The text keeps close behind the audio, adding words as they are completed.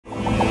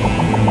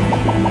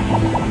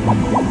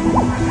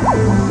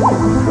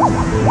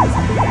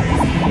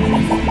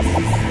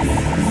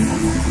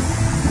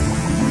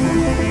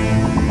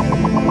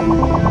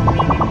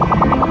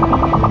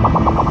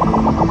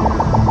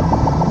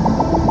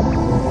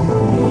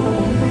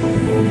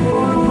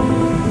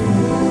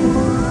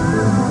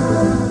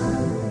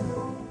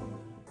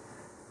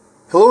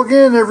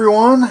again,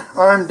 everyone.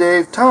 I'm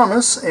Dave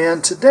Thomas,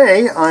 and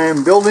today I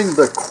am building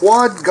the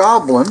Quad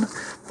Goblin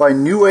by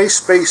New A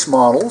Space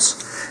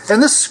Models.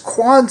 And this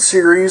Quad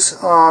series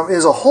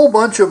is a whole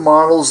bunch of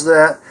models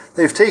that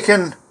they've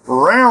taken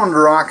round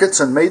rockets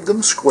and made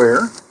them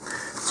square.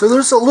 So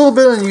there's a little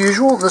bit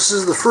unusual. This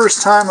is the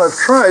first time I've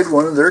tried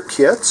one of their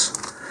kits.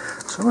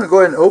 So I'm going to go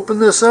ahead and open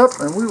this up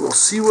and we will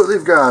see what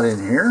they've got in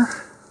here.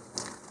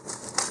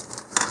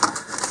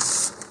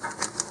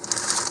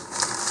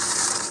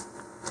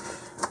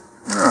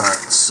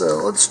 Alright, so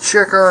let's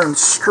check our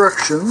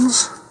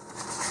instructions.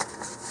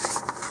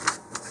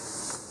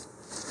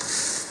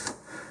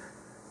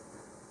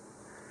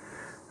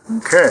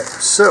 Okay,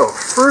 so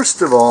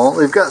first of all,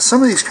 they've got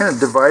some of these kind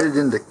of divided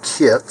into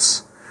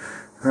kits.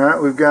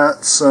 Alright, we've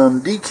got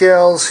some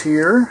decals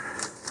here.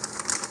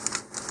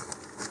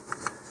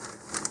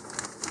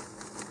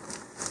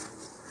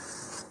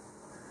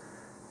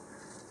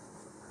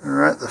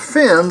 Alright, the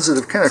fins that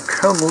have kind of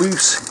come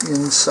loose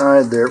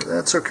inside there, but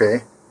that's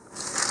okay.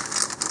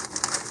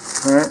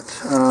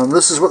 Alright,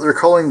 this is what they're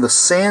calling the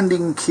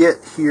sanding kit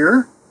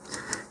here.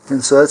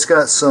 And so that's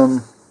got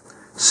some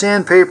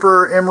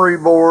sandpaper, emery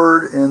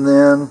board, and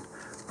then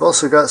we've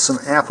also got some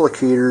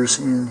applicators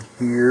in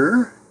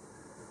here.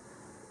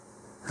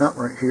 Oh,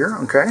 right here,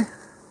 okay.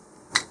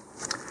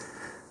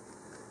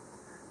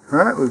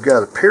 Alright, we've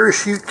got a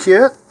parachute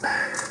kit.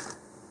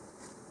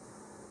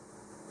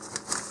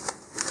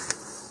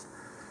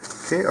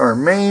 Okay, our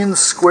main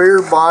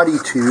square body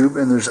tube,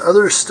 and there's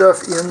other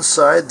stuff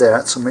inside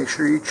that, so make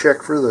sure you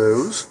check for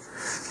those.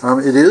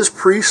 It is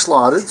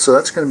pre-slotted, so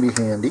that's going to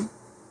be handy.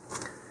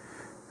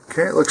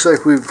 Okay, it looks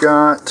like we've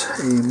got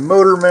a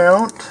motor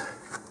mount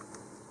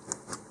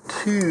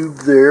tube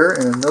there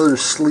and another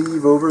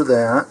sleeve over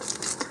that.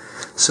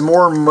 Some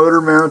more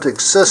motor mount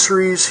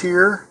accessories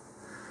here.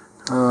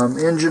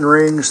 Engine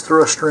rings,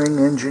 thrust ring,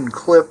 engine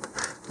clip,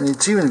 and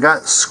it's even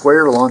got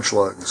square launch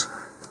lugs.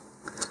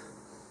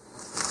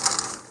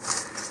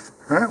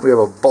 Alright, we have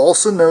a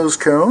balsa nose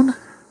cone.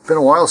 Been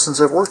a while since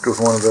I've worked with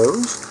one of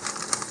those.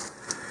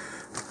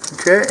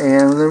 Okay,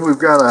 and then we've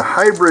got a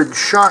hybrid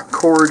shock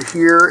cord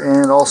here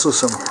and also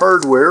some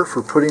hardware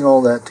for putting all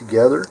that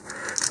together.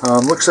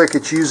 Looks like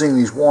it's using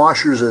these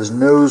washers as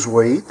nose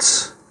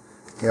weights.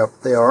 Yep,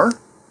 they are.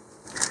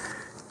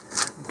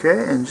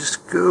 Okay, and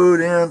just go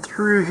down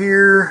through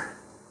here.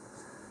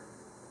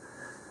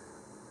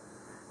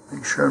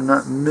 Make sure I'm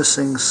not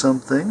missing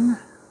something.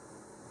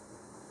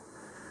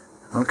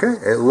 Okay,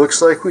 it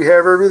looks like we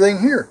have everything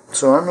here.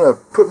 So I'm going to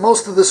put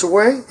most of this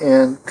away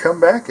and come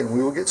back and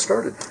we will get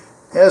started.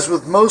 As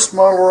with most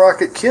model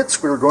rocket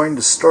kits, we're going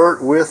to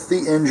start with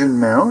the engine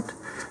mount.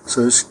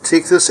 So just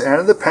take this out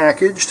of the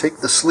package,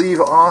 take the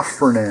sleeve off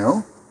for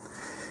now.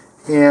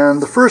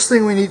 And the first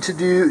thing we need to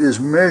do is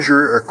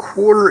measure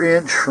 1/4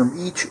 inch from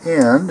each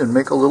end and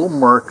make a little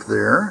mark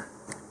there.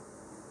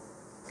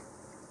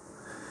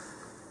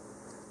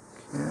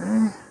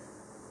 Okay.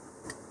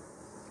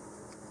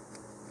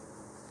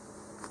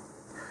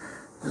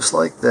 Just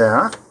like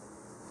that.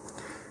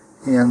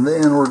 And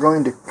then we're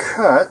going to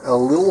cut a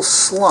little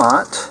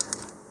slot,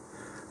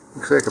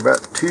 looks like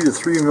about 2 to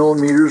 3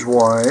 millimeters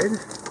wide,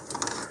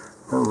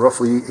 or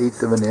roughly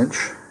 1/8 of an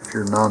inch if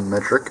you're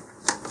non-metric.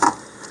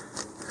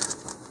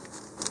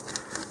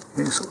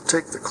 Okay, so we'll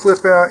take the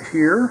clip out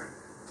here,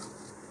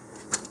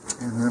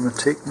 and then I'm going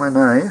to take my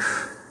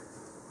knife,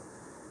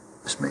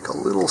 just make a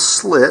little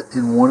slit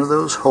in one of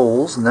those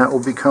holes, and that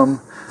will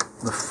become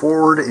the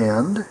forward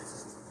end.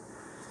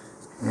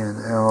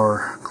 And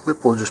our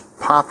clip will just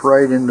pop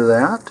right into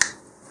that.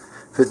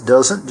 If it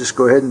doesn't, just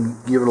go ahead and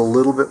give it a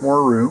little bit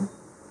more room.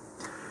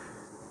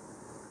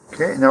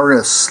 Okay, now we're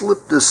going to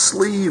slip this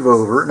sleeve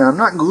over. Now I'm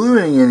not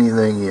gluing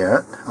anything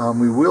yet.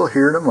 We will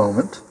here in a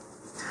moment.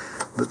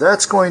 But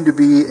that's going to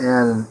be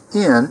at 1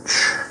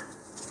 inch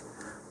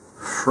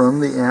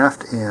from the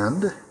aft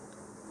end.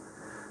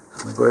 So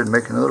I'm going to go ahead and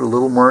make another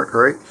little mark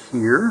right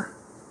here.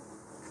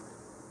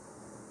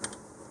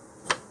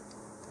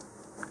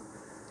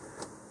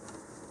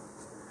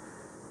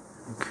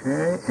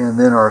 Okay, and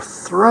then our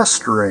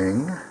thrust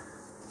ring,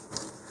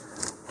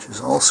 which is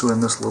also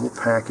in this little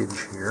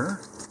package here.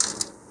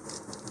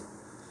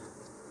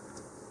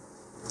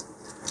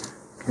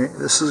 Okay,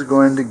 this is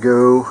going to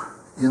go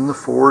in the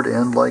forward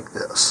end like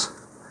this.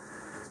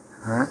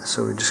 Alright,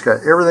 so we just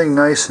got everything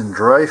nice and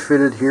dry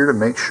fitted here to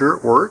make sure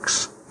it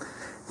works.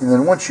 And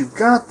then once you've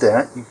got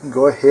that, you can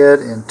go ahead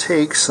and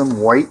take some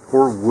white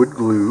or wood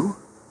glue.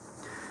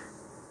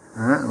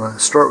 Alright, I'm going to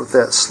start with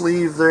that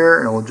sleeve there,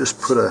 and we'll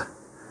just put a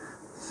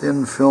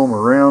thin film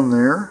around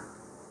there.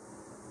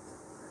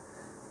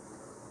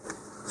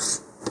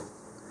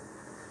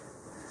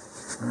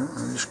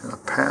 I'm just going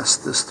to pass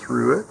this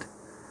through it,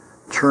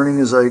 turning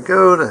as I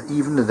go to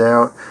even it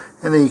out,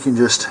 and then you can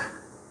just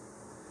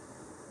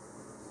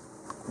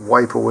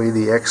wipe away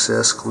the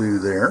excess glue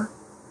there.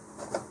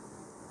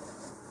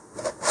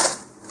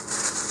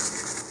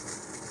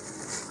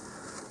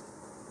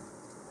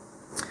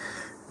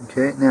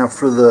 Okay, now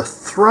for the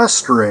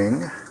thrust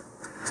ring,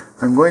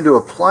 I'm going to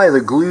apply the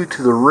glue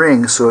to the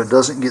ring so it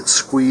doesn't get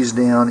squeezed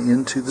down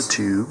into the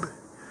tube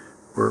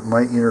where it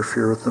might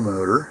interfere with the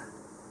motor.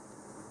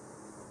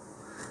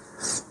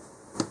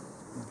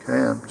 Okay,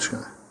 I'm just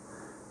going to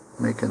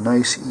make a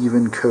nice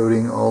even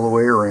coating all the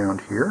way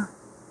around here.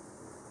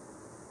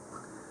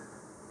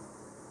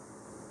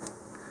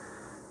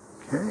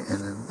 Okay, and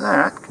then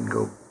that can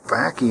go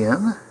back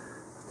in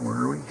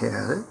where we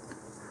had it.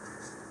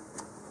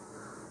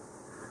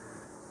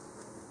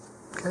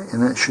 Okay,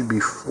 and that should be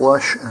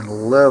flush and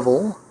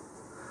level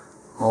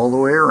all the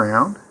way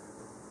around.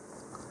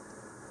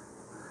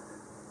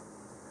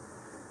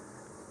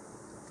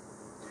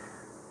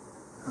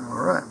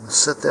 Alright, I'm going to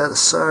set that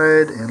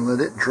aside and let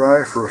it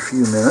dry for a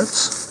few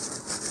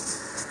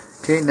minutes.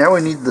 Okay, now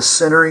we need the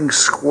centering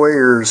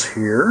squares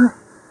here.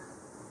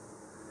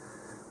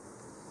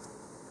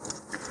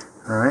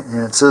 Alright,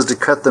 and it says to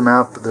cut them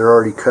out, but they're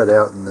already cut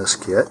out in this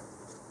kit.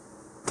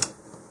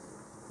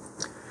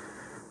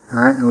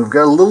 Alright, and we've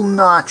got a little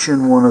notch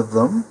in one of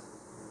them.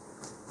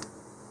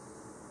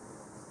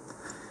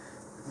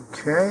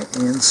 Okay,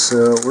 and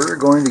so we're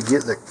going to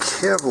get the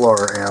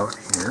Kevlar out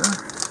here.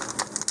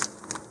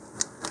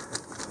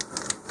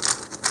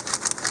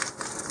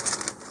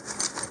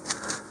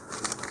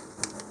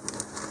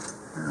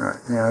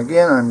 Alright, now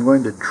again I'm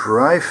going to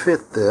dry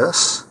fit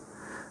this.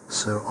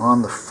 So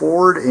on the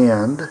forward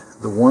end,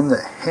 the one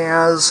that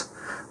has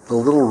the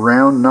little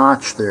round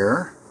notch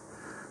there,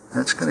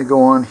 that's going to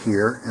go on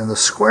here, and the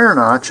square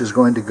notch is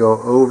going to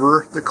go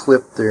over the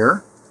clip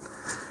there.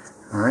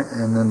 Alright,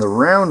 and then the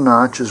round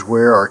notch is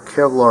where our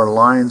Kevlar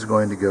line is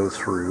going to go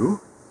through,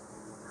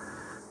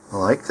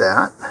 like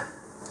that.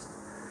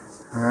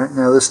 Alright,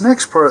 now this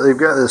next part, they've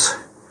got this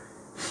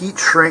heat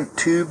shrink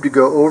tube to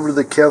go over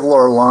the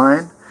Kevlar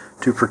line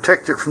to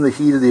protect it from the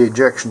heat of the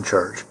ejection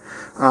charge.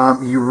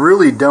 You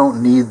really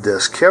don't need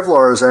this.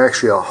 Kevlar is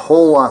actually a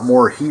whole lot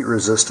more heat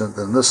resistant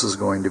than this is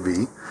going to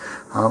be.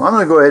 I'm going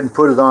to go ahead and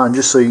put it on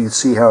just so you can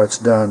see how it's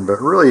done, but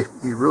really,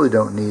 you really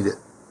don't need it.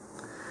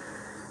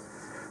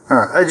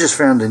 Alright, I just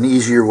found an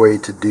easier way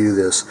to do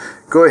this.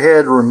 Go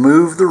ahead,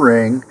 remove the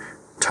ring,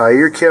 tie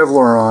your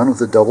Kevlar on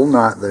with a double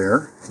knot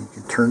there. You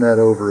can turn that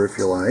over if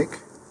you like.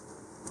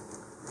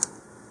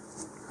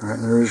 Alright,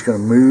 and we're just going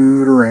to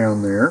move it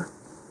around there.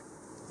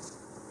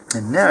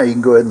 And now you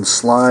can go ahead and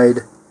slide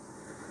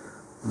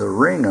the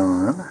ring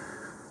on.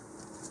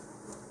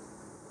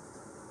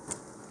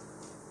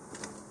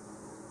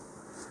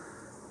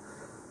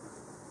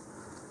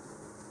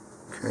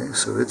 Okay,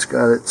 so it's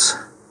got its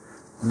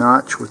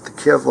notch with the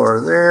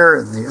Kevlar there,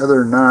 and the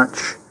other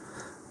notch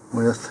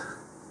with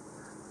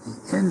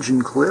the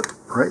engine clip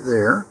right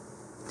there.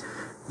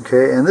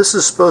 Okay, and this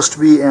is supposed to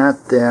be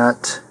at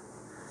that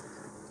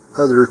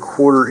other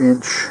 1/4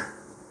 inch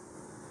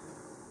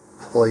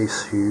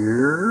place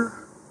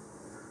here.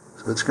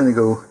 So it's going to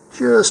go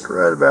just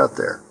right about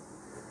there.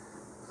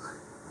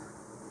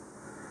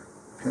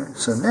 Okay,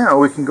 so now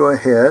we can go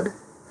ahead,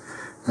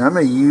 and I'm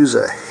going to use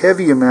a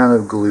heavy amount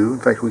of glue. In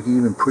fact, we can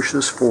even push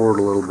this forward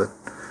a little bit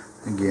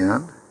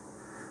again.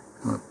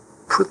 I'm going to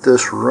put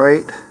this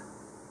right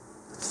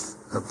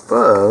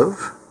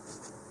above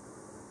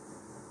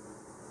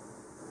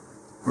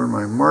where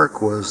my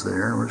mark was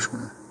there. We're just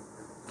going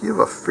to give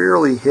a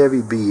fairly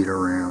heavy bead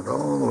around,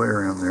 all the way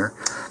around there,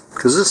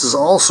 because this is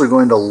also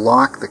going to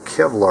lock the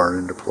Kevlar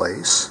into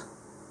place.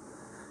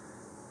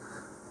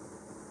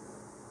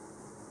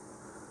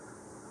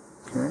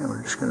 Okay,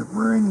 we're just going to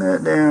bring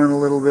that down a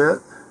little bit.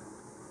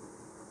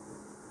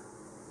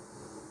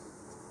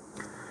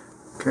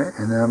 Okay,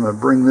 and then I'm going to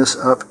bring this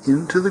up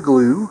into the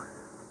glue.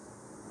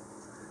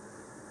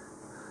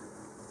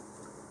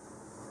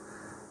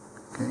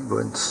 Okay, go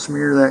ahead and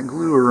smear that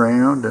glue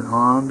around and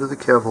onto the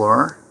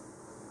Kevlar.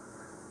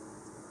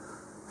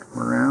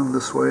 Come around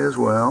this way as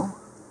well.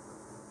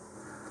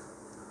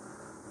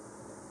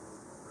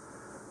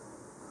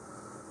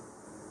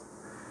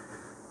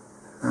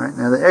 Alright,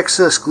 now the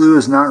excess glue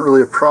is not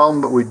really a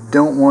problem, but we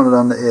don't want it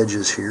on the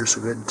edges here,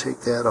 so go ahead and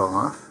take that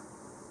off.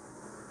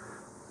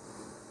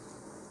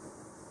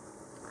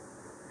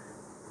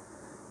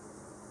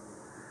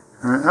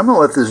 Alright, I'm going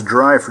to let this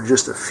dry for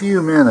just a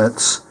few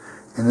minutes,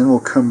 and then we'll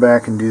come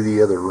back and do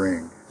the other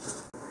ring.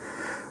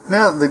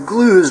 Now the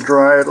glue is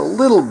dried a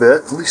little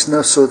bit, at least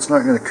enough so it's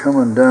not going to come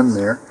undone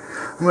there.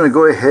 I'm going to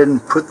go ahead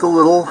and put the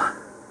little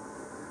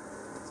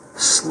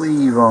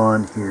sleeve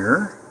on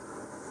here.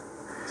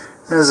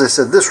 As I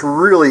said, this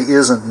really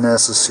isn't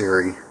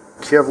necessary.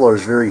 Kevlar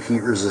is very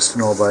heat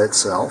resistant all by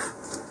itself.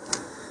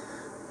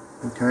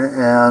 Okay,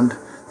 and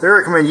they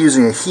recommend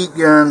using a heat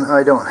gun.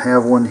 I don't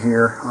have one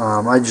here.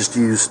 I just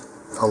used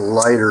a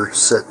lighter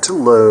set to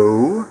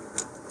low.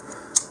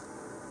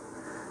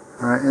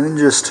 Alright, and then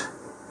just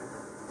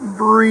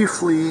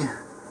briefly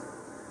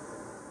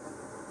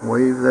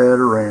wave that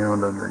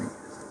around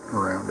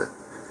around it.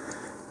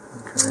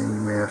 Okay, you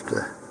may have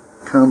to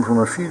come from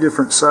a few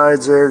different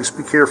sides there. Just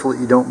be careful that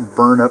you don't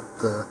burn up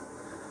the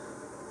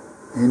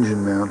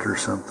engine mount or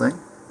something.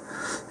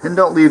 And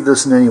don't leave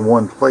this in any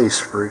one place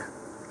for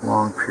a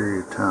long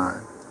period of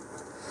time.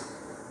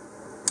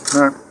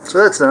 Alright,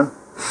 so that's done.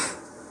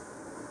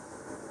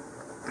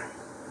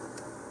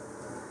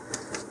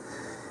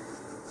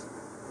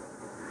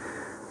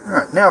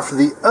 Alright, now for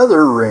the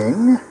other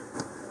ring.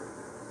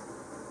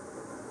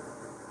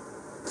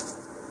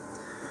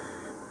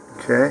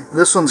 Okay,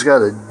 this one's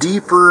got a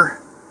deeper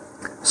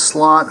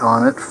slot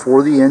on it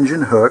for the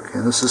engine hook,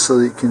 and this is so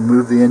that you can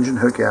move the engine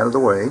hook out of the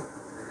way.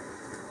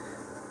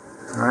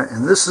 Alright,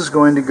 and this is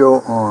going to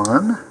go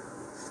on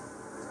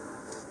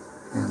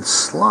and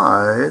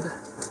slide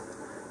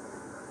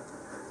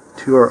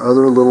to our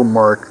other little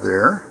mark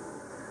there.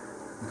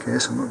 Okay,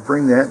 so I'm going to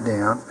bring that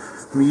down.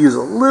 I'm going to use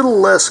a little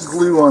less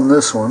glue on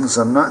this one, as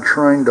I'm not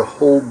trying to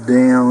hold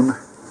down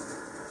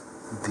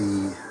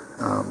the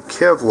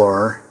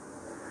Kevlar,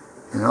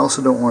 and I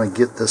also don't want to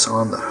get this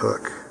on the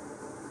hook.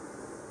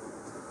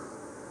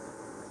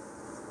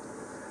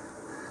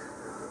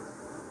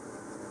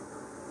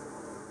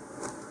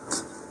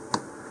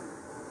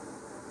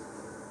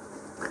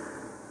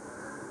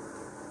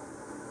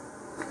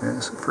 Okay,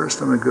 so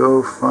first I'm going to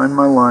go find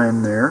my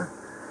line there,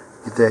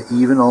 get that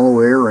even all the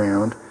way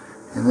around,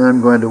 and then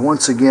I'm going to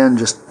once again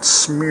just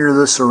smear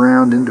this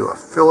around into a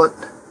fillet,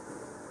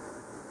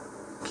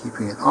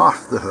 keeping it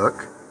off the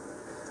hook.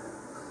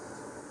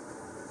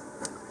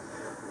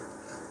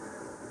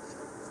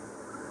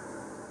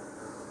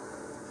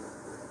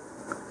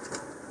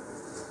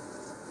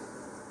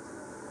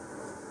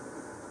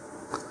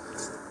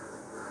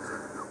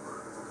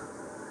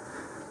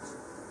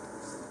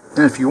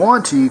 And if you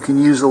want to, you can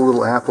use the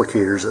little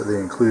applicators that they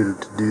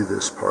included to do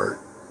this part.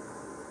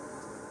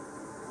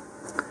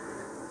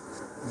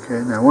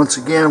 Okay, now once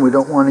again, we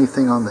don't want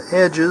anything on the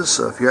edges,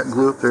 so if you got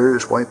glue up there,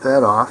 just wipe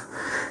that off.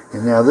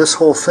 And now this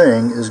whole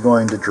thing is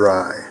going to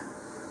dry.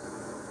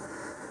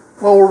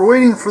 While we're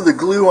waiting for the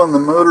glue on the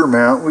motor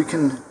mount, we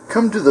can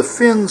come to the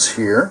fins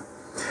here.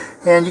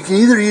 And you can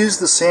either use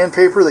the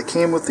sandpaper that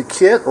came with the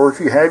kit, or if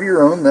you have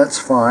your own, that's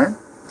fine.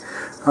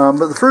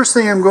 But the first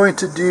thing I'm going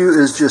to do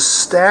is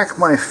just stack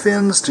my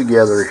fins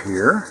together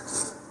here.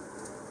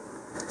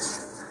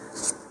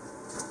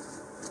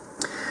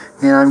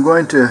 And I'm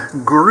going to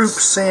group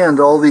sand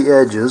all the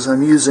edges.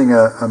 I'm using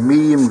a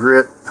medium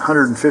grit,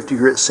 150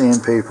 grit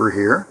sandpaper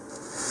here.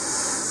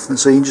 And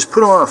so you can just put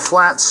them on a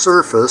flat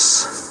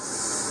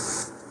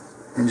surface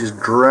and just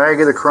drag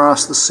it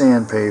across the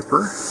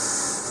sandpaper.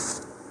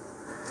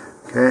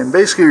 Okay, and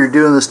basically you're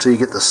doing this till you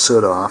get the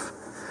soot off.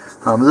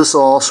 This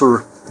will also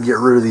get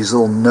rid of these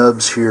little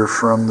nubs here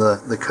from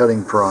the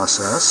cutting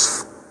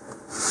process.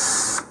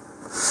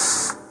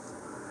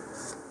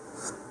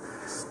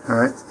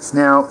 Alright,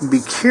 now be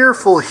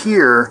careful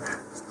here,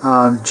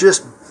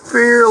 just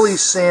barely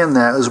sand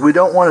that, as we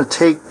don't want to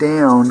take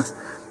down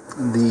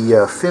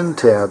the fin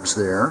tabs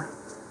there.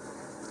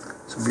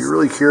 So be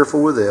really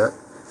careful with it.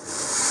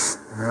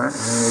 Alright,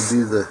 and then we'll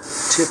do the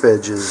tip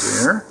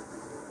edges there.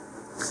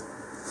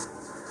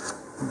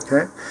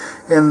 Okay,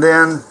 and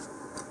then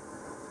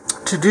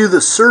to do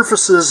the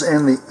surfaces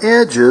and the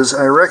edges,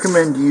 I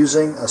recommend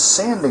using a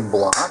sanding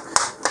block.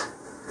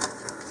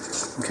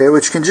 Okay,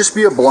 which can just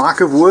be a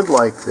block of wood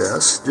like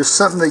this, just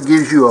something that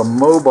gives you a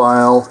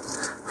mobile,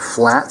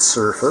 flat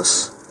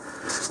surface.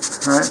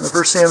 Alright, the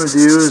first thing I'm going to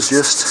do is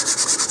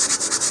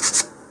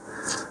just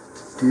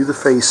do the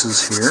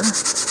faces here.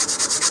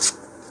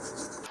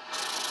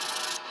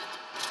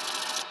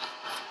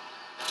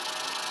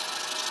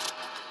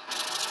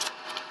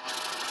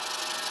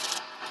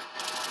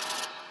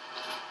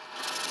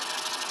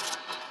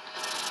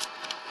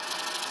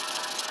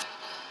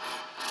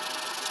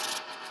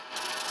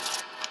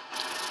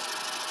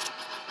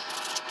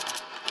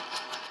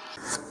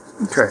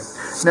 Okay,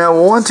 now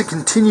we'll want to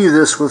continue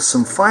this with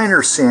some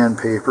finer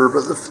sandpaper,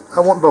 but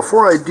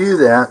before I do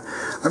that,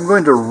 I'm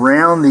going to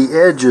round the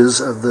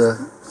edges of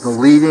the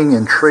leading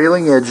and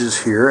trailing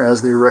edges here,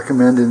 as they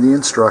recommend in the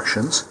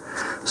instructions.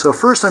 So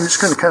first I'm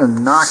just going to kind of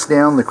knock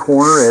down the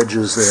corner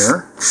edges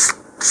there.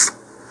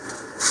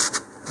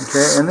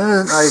 Okay, and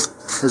then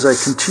as I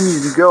continue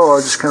to go,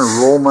 I'll just kind of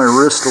roll my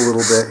wrist a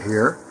little bit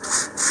here,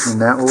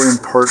 and that will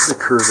impart the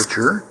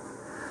curvature.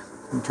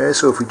 Okay,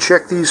 so if we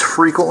check these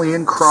frequently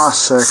in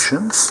cross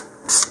sections,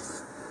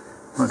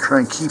 I'm going to try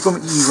and keep them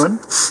even.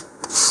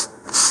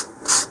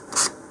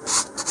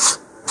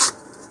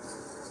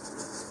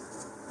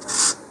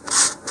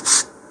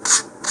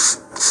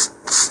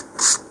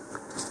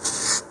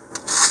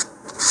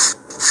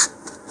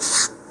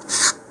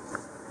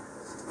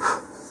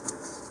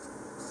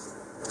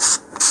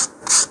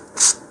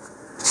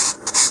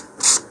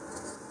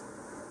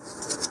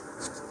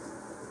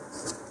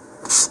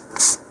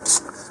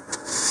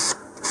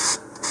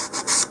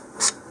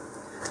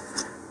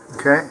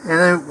 Okay, and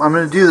then I'm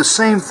going to do the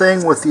same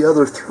thing with the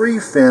other 3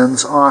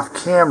 fins off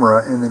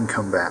camera and then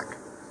come back.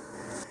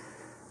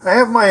 I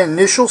have my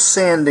initial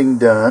sanding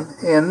done,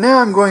 and now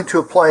I'm going to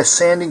apply a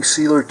sanding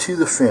sealer to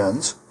the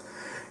fins.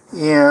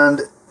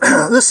 And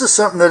this is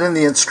something that in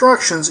the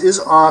instructions is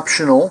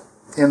optional,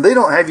 and they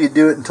don't have you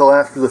do it until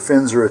after the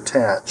fins are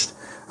attached.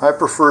 I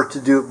prefer to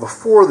do it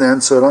before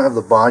then so I don't have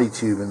the body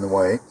tube in the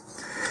way.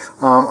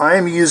 I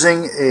am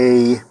using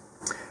a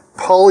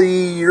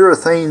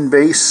polyurethane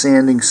base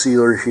sanding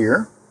sealer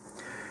here.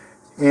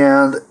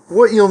 And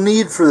what you'll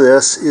need for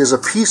this is a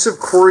piece of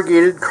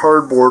corrugated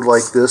cardboard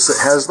like this that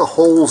has the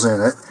holes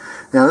in it.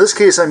 Now in this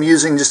case I'm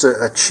using just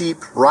a cheap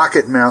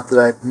rocket mount that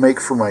I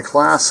make for my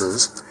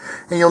classes.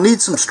 And you'll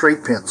need some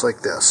straight pins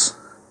like this.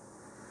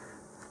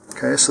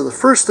 Okay, so the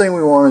first thing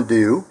we want to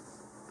do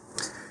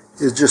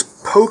is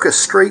just poke a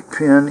straight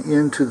pin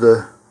into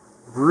the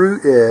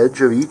root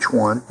edge of each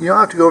one. You don't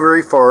have to go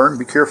very far, and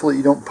be careful that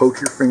you don't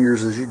poke your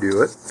fingers as you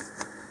do it.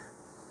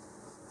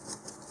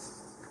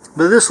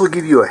 But this will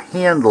give you a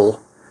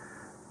handle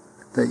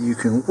that you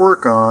can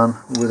work on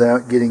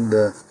without getting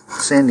the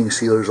sanding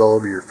sealers all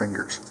over your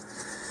fingers.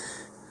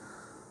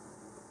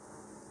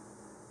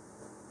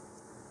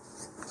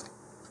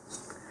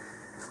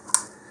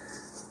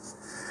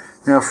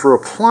 Now for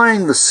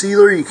applying the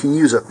sealer, you can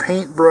use a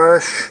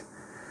paintbrush.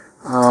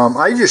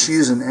 I just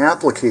use an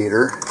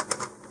applicator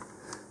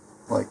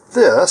like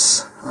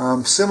this,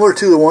 similar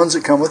to the ones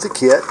that come with the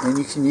kit, and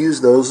you can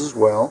use those as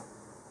well.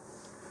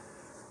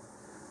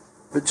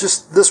 But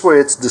just this way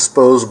it's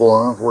disposable. I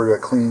don't have to worry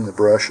about cleaning the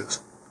brushes.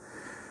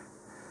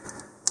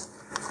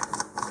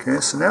 Okay,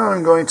 so now what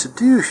I'm going to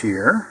do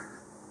here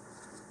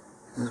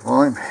is,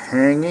 while I'm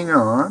hanging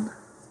on,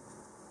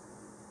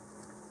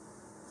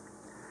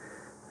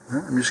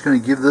 I'm just going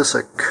to give this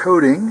a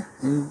coating.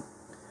 And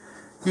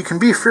you can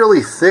be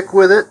fairly thick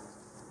with it,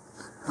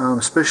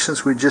 especially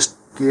since we just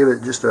gave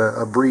it just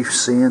a brief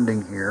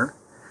sanding here.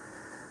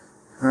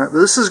 Alright, but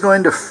this is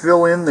going to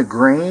fill in the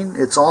grain.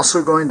 It's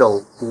also going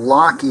to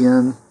lock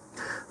in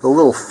the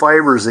little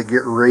fibers that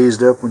get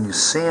raised up when you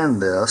sand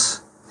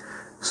this,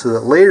 so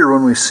that later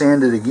when we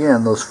sand it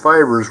again, those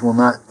fibers will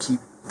not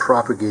keep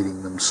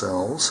propagating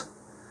themselves,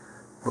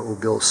 but we'll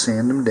be able to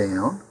sand them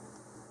down.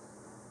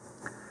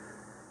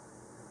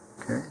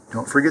 Okay,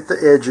 don't forget the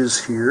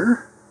edges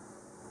here.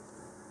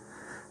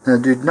 Now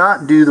do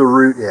not do the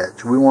root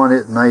edge. We want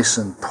it nice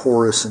and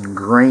porous and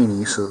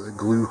grainy so that the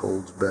glue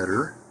holds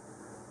better.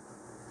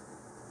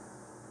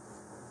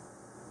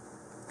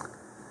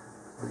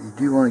 But you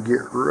do want to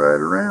get right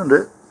around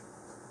it.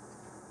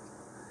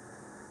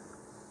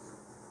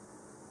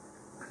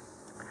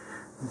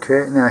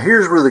 Okay, now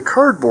here's where the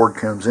cardboard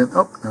comes in.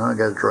 Oh, now I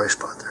got a dry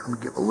spot there. Let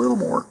me give a little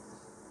more.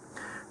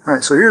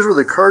 Alright, so here's where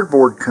the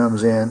cardboard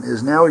comes in,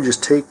 is now we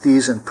just take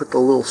these and put the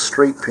little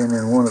straight pin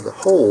in one of the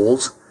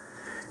holes,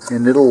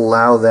 and it'll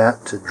allow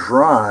that to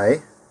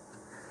dry.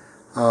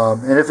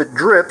 And if it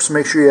drips,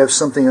 make sure you have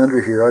something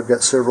under here. I've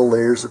got several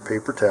layers of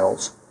paper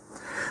towels.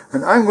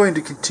 And I'm going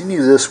to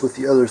continue this with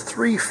the other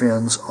 3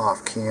 fins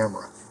off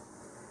camera.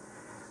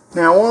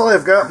 Now while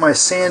I've got my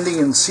sanding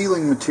and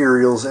sealing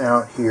materials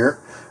out here,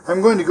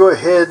 I'm going to go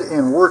ahead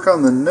and work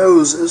on the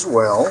nose as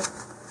well.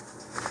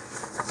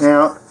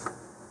 Now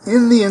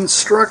in the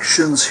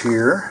instructions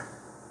here,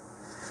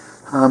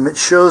 it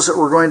shows that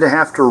we're going to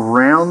have to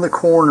round the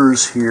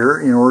corners here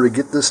in order to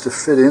get this to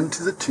fit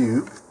into the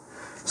tube.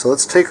 So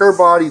let's take our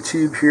body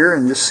tube here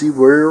and just see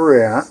where we're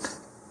at.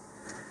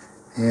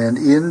 And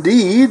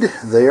indeed,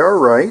 they are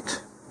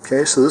right.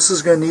 Okay, so this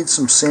is going to need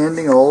some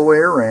sanding all the way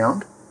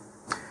around.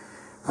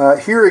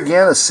 Here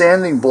again, a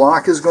sanding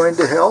block is going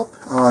to help.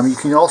 You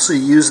can also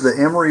use the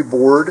emery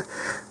board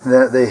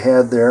that they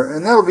had there,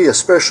 and that'll be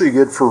especially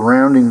good for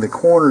rounding the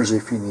corners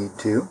if you need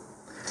to.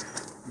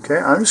 Okay,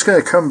 I'm just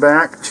going to come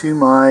back to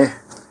my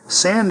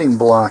sanding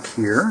block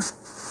here.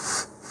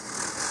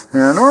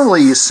 Now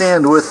normally you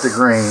sand with the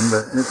grain,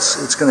 but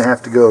it's going to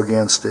have to go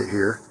against it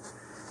here.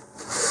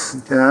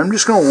 Okay, I'm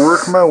just going to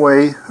work my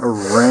way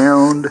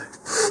around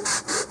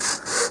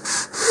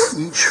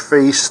each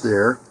face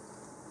there.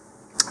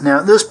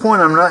 Now at this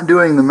point I'm not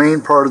doing the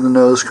main part of the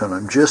nose cone,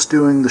 I'm just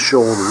doing the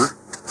shoulder.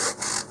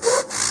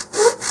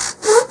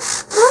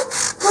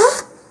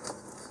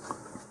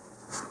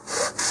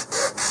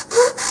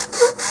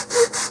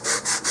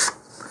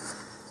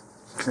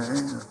 Okay,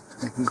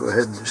 I can go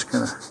ahead and just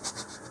kind of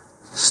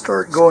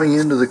start going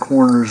into the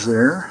corners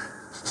there.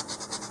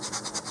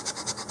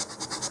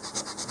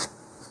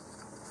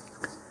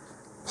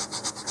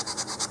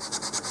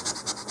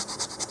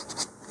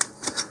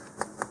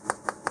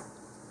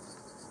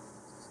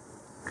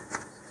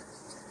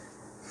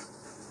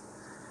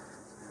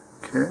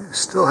 Okay,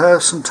 still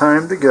have some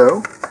time to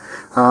go.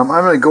 I'm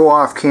going to go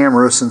off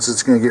camera since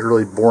it's going to get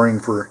really boring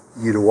for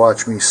you to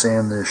watch me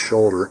sand this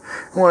shoulder.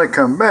 And when I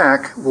come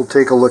back, we'll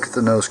take a look at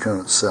the nose cone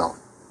itself.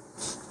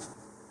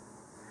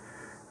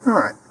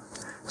 Alright,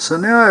 so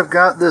now I've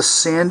got this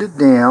sanded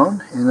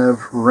down and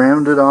I've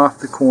rounded off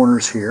the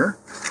corners here.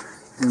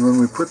 And when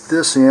we put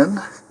this in,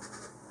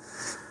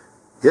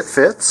 it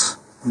fits.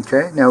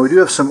 Okay, now we do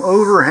have some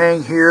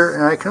overhang here,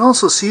 and I can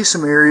also see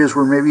some areas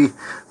where maybe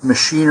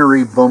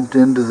machinery bumped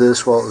into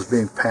this while it was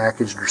being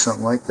packaged or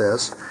something like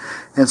this.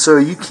 And so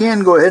you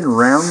can go ahead and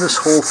round this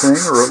whole thing,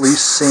 or at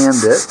least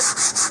sand it.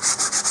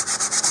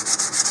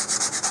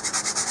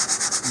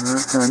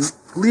 I'm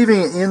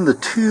leaving it in the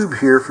tube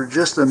here for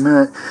just a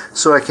minute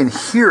so I can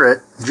hear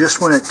it just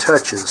when it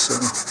touches.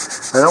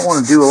 So I don't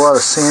want to do a lot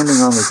of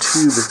sanding on the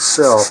tube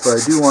itself, but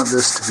I do want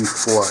this to be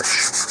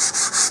flush.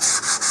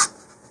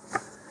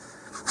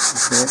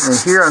 And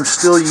here I'm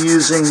still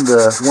using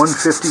the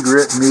 150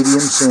 grit medium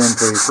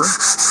sandpaper.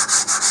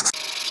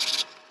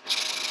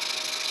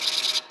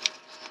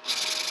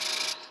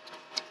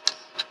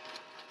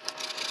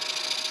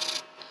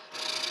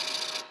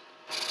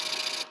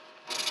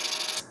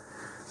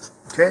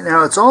 Okay,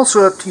 now it's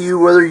also up to you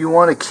whether you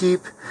want to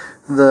keep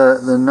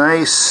the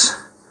nice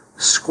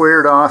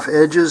squared off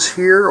edges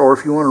here or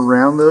if you want to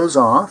round those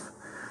off.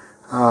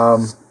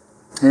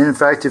 And in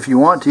fact, if you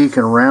want to, you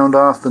can round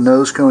off the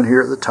nose cone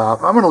here at the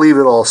top. I'm going to leave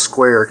it all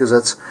square because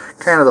that's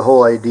kind of the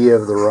whole idea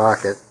of the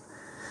rocket.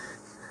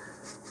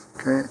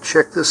 Okay,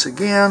 check this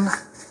again.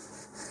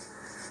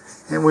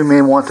 And we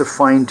may want to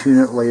fine tune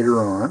it later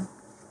on.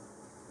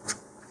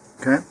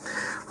 Okay,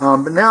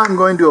 but now I'm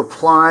going to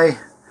apply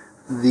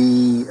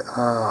the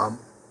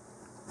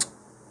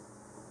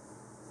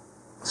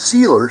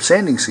sealer,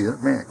 sanding sealer.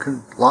 Man,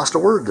 I lost a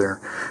word there.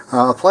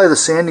 Apply the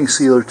sanding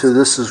sealer to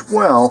this as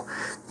well.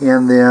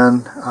 And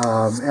then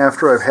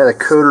after I've had a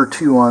coat or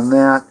two on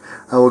that,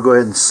 I will go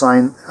ahead and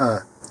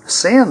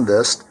sand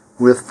this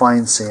with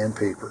fine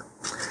sandpaper.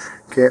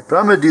 Okay, but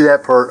I'm going to do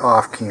that part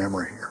off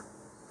camera here.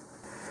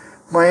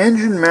 My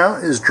engine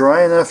mount is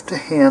dry enough to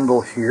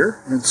handle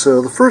here, and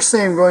so the first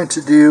thing I'm going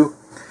to do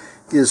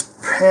is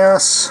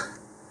pass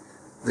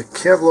the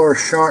Kevlar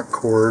shock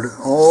cord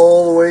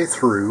all the way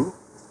through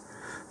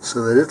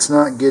so that it's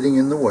not getting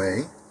in the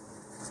way.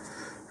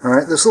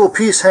 Alright, this little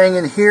piece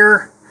hanging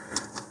here,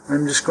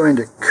 I'm just going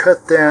to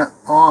cut that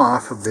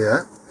off a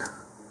bit.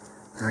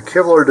 Now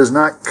Kevlar does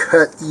not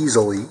cut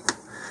easily.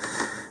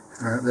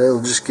 Alright,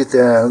 that'll just get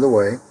that out of the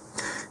way.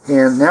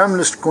 And now I'm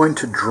just going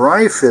to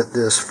dry fit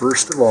this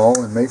first of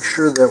all and make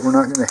sure that we're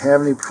not going to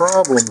have any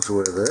problems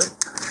with it.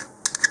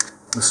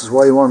 This is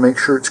why you want to make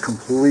sure it's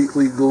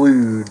completely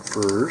glued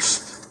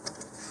first.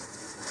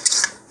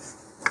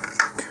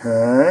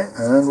 Okay,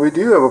 and we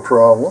do have a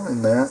problem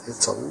in that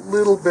it's a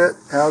little bit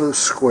out of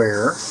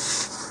square.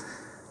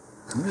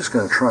 I'm just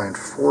going to try and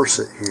force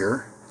it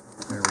here.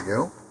 There we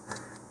go.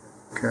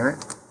 Okay.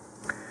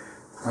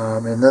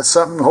 And that's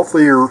something,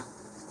 hopefully you're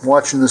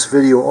watching this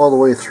video all the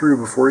way through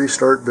before you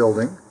start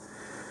building.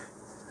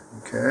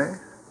 Okay.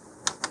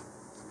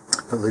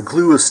 But the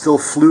glue is still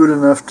fluid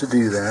enough to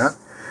do that.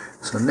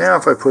 So now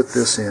if I put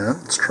this in,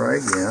 let's try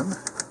again.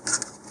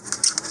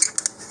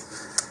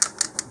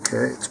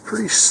 Okay, it's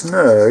pretty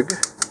snug,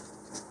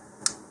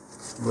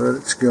 but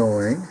it's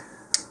going.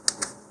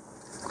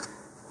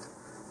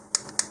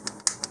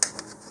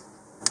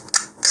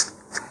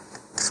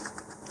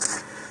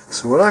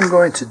 So what I'm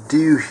going to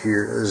do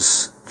here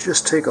is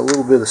just take a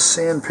little bit of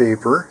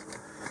sandpaper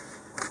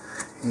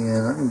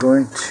and I'm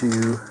going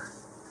to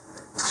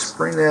just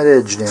bring that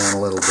edge down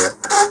a little bit.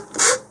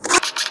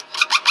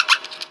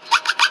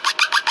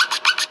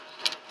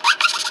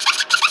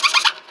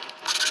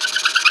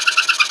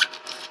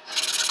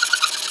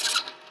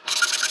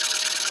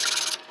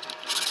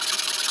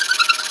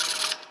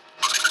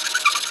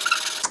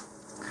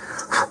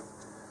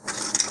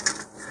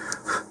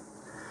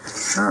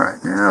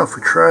 Alright, now if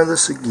we try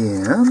this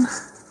again,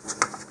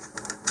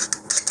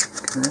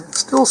 okay, it's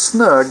still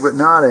snug, but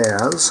not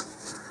as,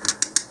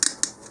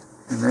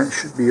 and that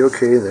should be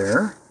okay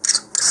there.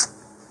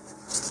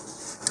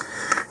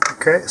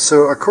 Okay,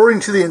 so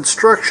according to the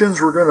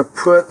instructions, we're going to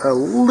put a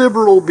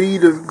liberal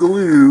bead of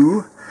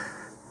glue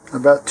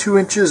about 2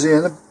 inches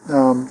in,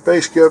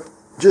 basically up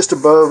just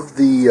above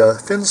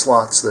the fin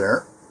slots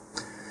there.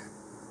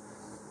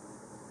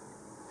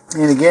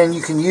 And again,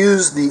 you can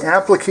use the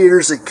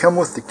applicators that come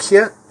with the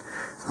kit.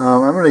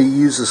 I'm going to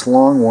use this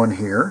long one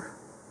here.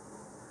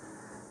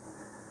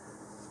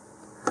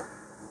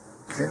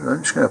 Okay,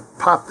 I'm just going to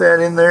pop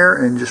that in there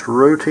and just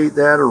rotate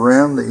that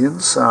around the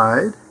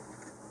inside.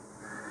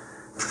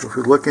 So if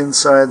we look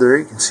inside there,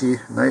 you can see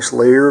a nice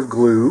layer of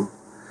glue.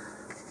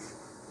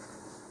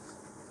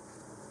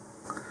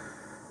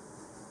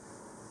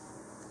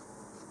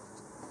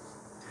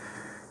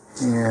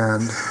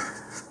 And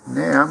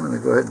now I'm going to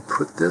go ahead and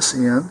put this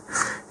in,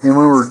 and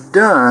when we're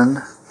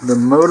done, the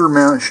motor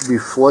mount should be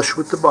flush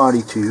with the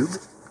body tube,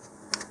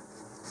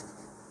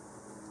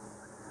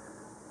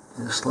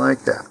 just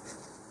like that.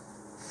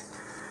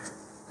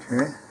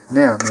 Okay,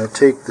 now I'm going to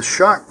take the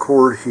shock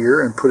cord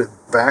here and put it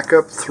back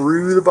up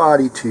through the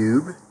body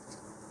tube.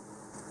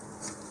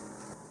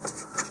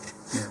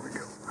 There we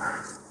go.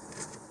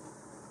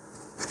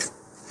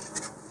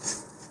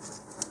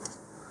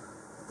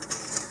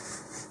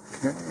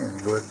 Okay,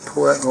 and go ahead and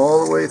pull that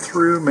all the way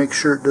through. Make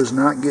sure it does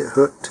not get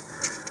hooked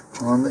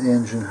on the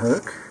engine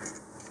hook.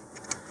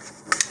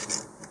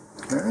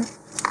 Okay.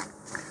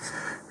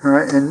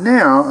 Alright, and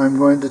now I'm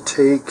going to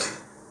take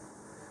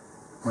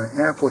my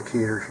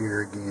applicator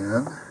here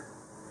again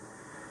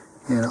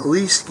and at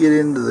least get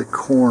into the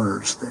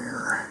corners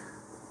there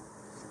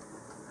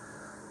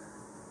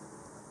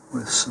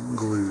with some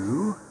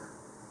glue.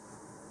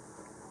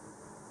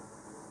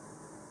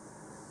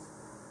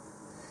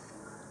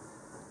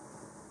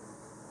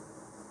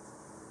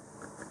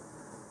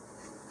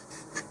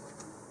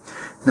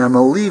 Now I'm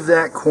going to leave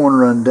that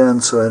corner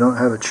undone so I don't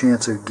have a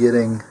chance of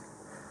getting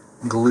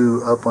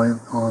glue up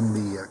on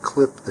the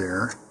clip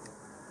there.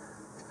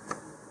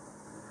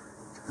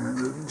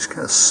 And just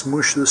kind of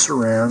smush this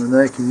around, and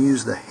then I can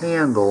use the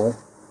handle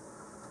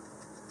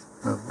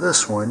of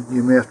this one.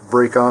 You may have to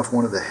break off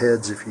one of the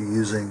heads if you're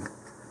using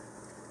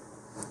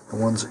the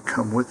ones that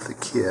come with the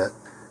kit.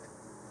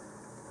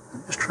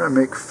 I'm just trying to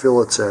make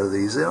fillets out of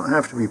these. They don't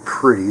have to be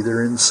pretty.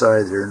 They're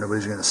inside there.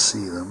 Nobody's going to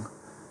see them.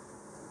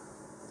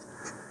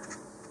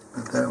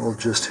 But that will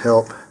just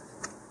help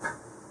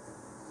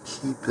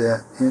keep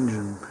that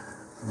engine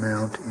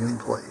mount in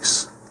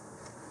place.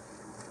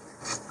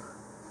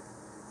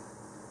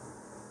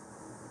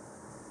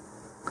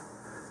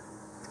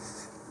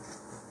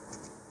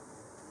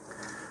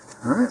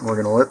 Alright,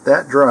 we're going to let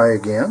that dry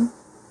again.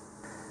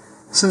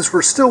 Since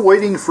we're still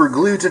waiting for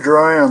glue to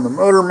dry on the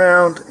motor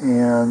mount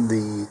and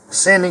the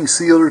sanding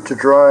sealer to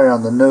dry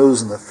on the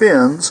nose and the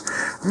fins,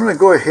 I'm going to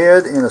go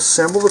ahead and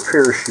assemble the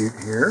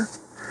parachute here.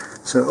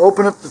 So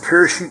open up the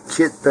parachute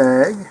kit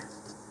bag.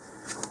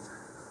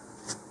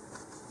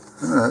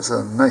 Oh, that's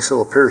a nice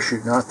little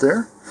parachute knot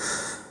there.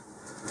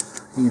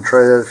 You can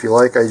try that if you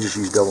like. I just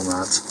use double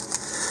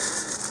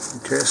knots.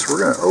 Okay, so we're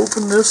going to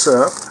open this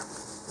up.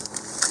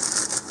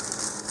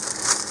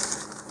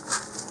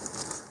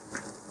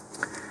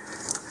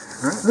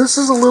 Right, this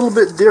is a little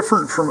bit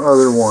different from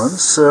other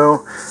ones.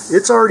 So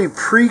it's already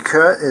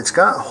pre-cut. It's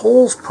got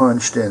holes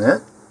punched in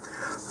it.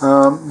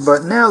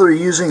 But now they're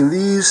using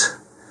these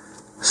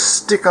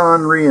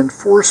stick-on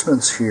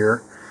reinforcements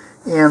here.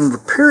 And the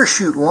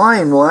parachute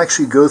line will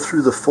actually go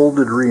through the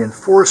folded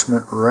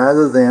reinforcement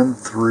rather than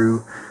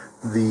through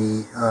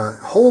the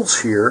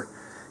holes here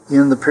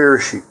in the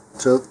parachute.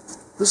 So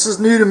this is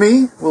new to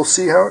me. We'll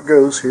see how it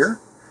goes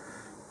here.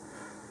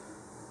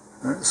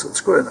 Alright, so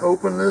let's go ahead and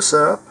open this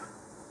up.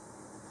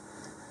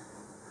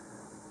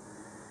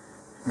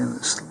 And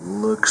this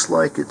looks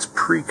like it's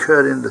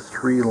pre-cut into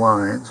 3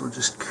 lines. We'll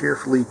just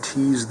carefully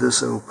tease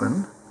this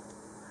open.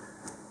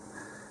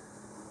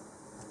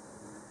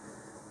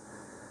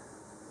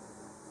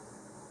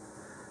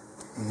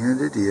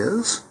 And it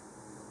is.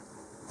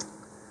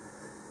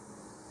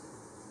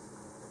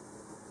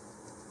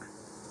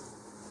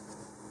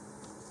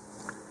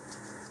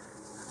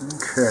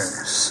 Okay,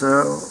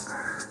 so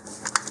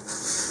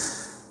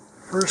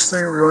first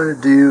thing we're going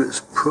to do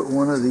is put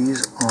one of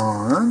these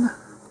on.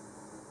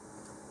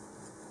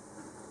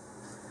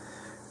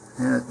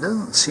 And it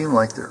doesn't seem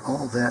like they're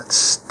all that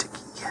sticky.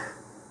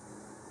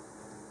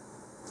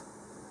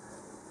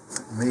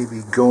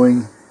 Maybe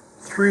going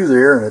through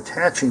there and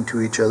attaching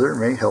to each other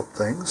may help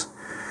things.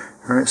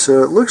 Alright,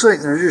 so it looks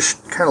like they're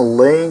just kind of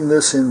laying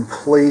this in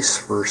place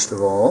first of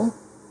all.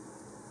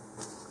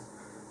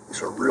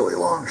 These are really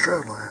long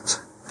shroud lines.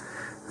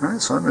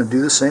 Alright, so I'm going to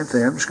do the same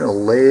thing. I'm just going to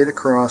lay it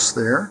across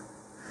there.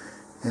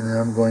 And then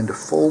I'm going to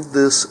fold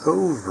this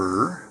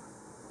over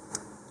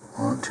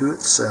onto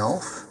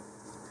itself.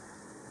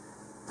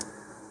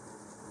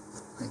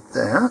 Like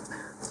that.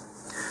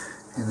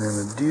 And then I'm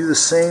going to do the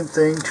same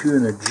thing to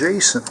an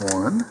adjacent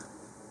one.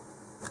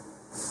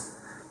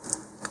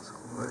 So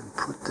go ahead and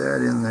put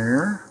that in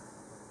there.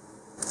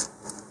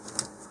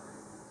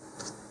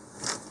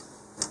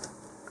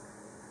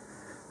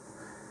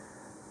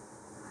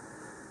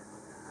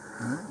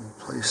 Alright,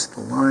 we'll place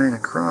the line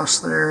across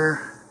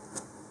there.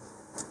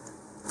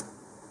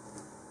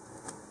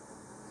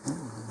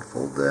 And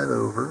fold that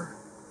over.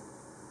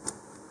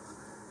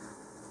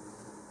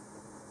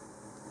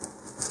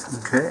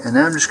 Okay, and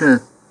now I'm just going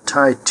to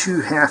tie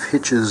 2 half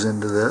hitches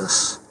into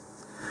this.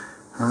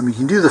 You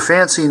can do the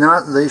fancy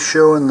knot they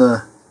show in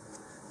the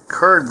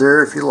card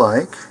there if you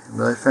like,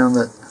 but I found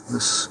that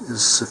this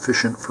is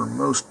sufficient for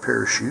most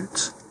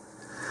parachutes.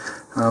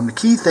 The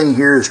key thing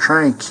here is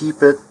try and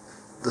keep it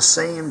the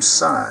same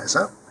size.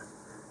 Oh,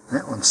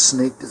 that one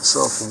snaked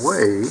itself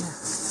away.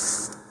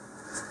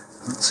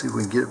 Let's see if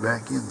we can get it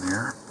back in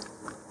there.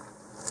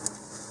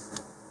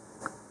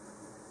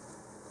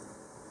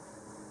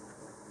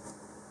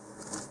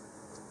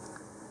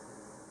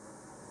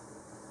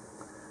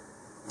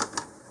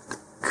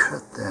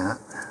 Cut that.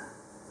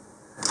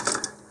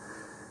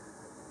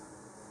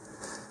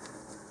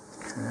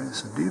 Okay,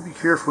 so do be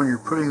careful when you're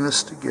putting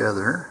this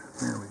together.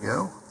 There we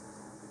go.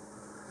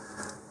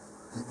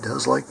 It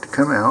does like to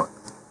come out.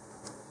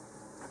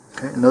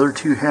 Okay, another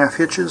 2 half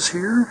hitches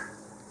here.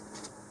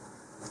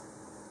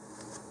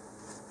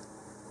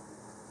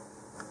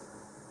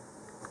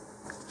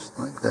 Just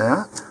like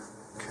that.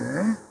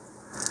 Okay.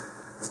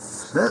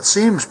 So that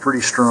seems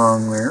pretty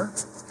strong there.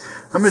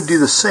 I'm going to do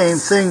the same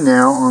thing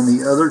now on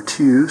the other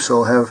 2, so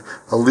I'll have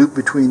a loop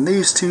between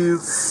these 2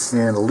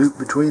 and a loop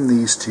between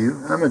these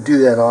 2. I'm going to do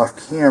that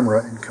off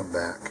camera and come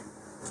back.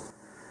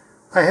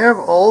 I have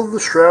all of the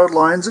shroud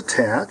lines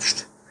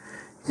attached,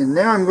 and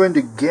now I'm going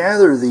to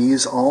gather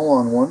these all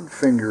on one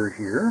finger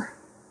here.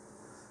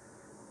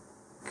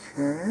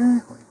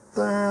 Okay, like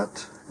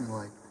that, and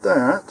like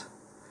that.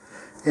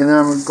 And then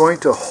I'm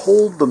going to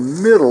hold the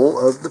middle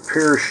of the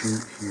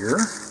parachute here.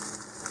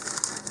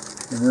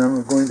 And then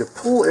I'm going to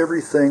pull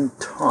everything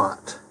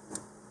taut.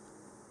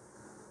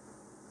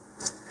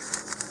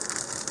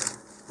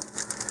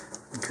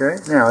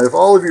 Okay, now if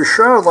all of your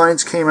shroud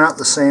lines came out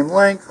the same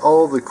length,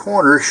 all of the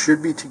corners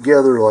should be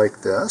together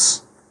like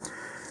this.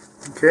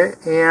 Okay,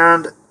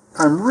 and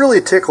I'm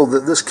really tickled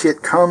that this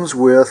kit comes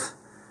with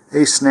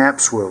a snap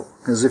swivel.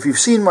 Because if you've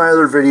seen my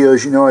other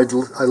videos, you know I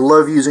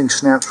love using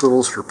snap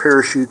swivels for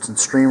parachutes and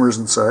streamers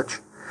and such.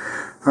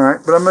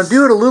 Alright, but I'm going to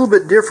do it a little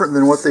bit different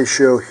than what they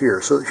show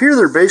here. So here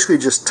they're basically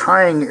just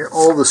tying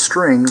all the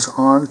strings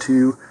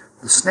onto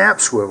the snap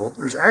swivel.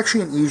 There's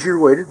actually an easier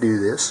way to do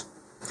this.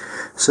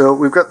 So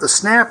we've got the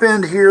snap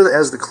end here that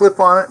has the clip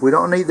on it. We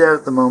don't need that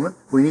at the moment.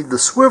 We need the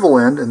swivel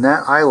end and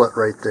that eyelet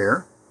right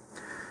there.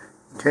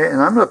 Okay,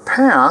 and I'm going to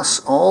pass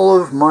all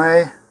of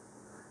my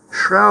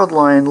shroud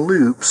line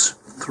loops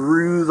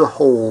through the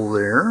hole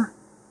there.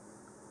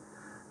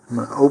 I'm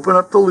going to open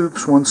up the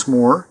loops once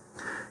more.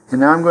 And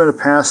now I'm going to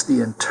pass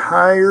the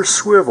entire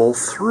swivel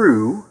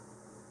through.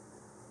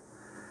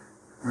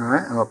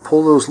 Alright, I'm going to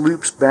pull those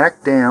loops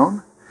back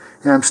down.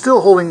 And I'm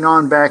still holding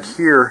on back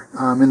here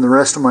in the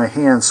rest of my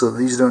hand so that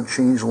these don't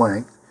change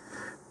length.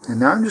 And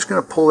now I'm just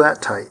going to pull that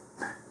tight.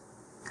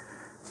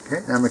 Okay,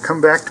 and I'm going to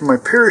come back to my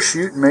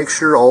parachute and make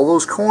sure all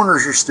those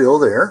corners are still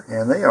there.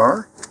 And they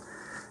are.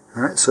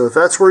 Alright, so if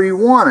that's where you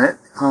want it,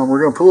 we're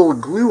going to put a little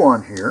glue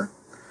on here.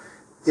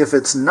 If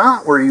it's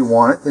not where you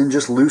want it, then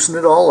just loosen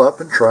it all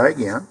up and try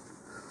again.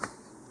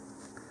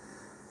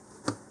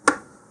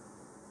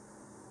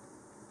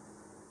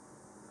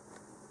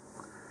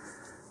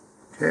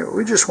 Okay,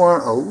 we just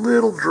want a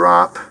little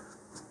drop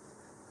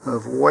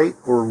of white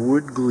or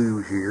wood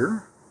glue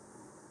here.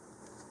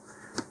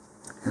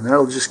 And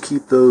that'll just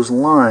keep those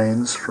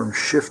lines from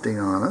shifting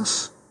on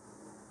us.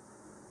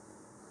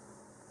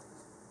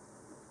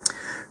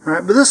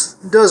 Alright, but this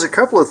does a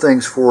couple of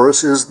things for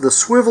us. Is the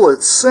swivel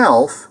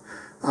itself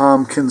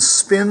can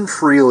spin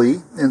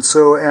freely, and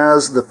so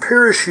as the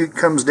parachute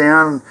comes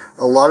down,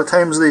 a lot of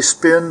times they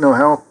spin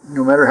no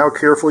matter how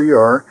careful you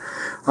are.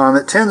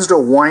 It tends to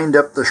wind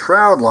up the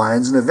shroud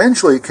lines, and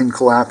eventually it can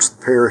collapse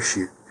the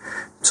parachute.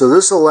 So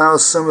this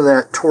allows some of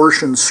that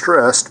torsion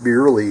stress to be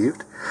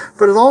relieved,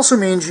 but it also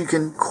means you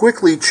can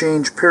quickly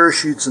change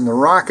parachutes in the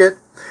rocket.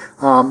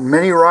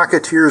 Many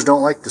Rocketeers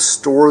don't like to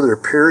store their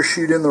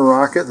parachute in the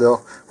rocket.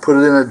 They'll put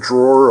it in a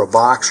drawer or a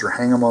box or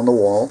hang them on the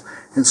wall.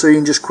 And so you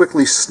can just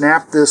quickly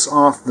snap this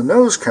off the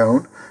nose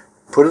cone,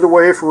 put it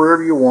away for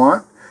wherever you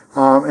want,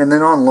 and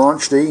then on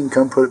launch day you can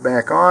come put it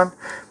back on.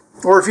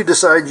 Or if you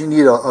decide you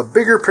need a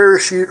bigger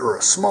parachute or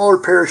a smaller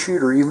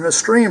parachute or even a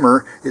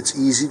streamer, it's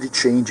easy to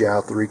change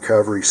out the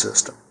recovery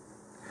system.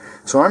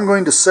 So I'm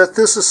going to set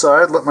this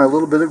aside, let my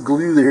little bit of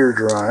glue here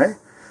dry,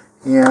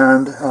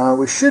 and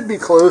we should be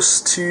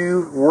close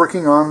to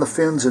working on the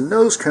fins and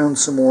nose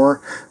cones some more.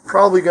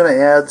 Probably going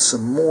to add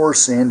some more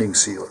sanding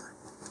sealer.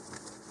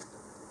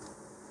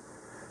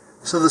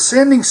 So the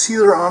sanding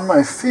sealer on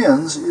my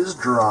fins is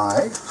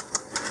dry,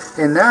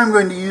 and now I'm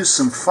going to use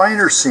some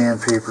finer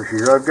sandpaper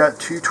here. I've got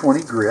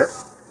 220 grit,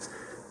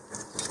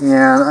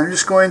 and I'm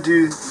just going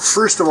to,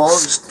 first of all,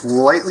 just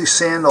lightly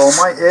sand all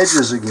my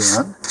edges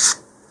again.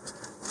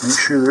 Make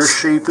sure their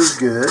shape is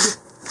good.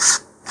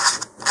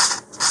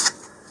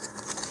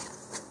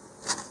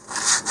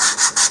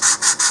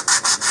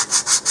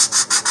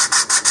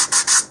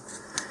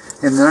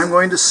 And then I'm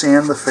going to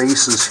sand the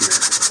faces here.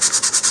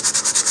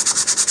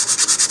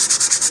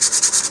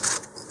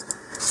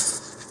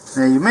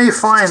 Now you may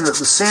find that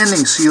the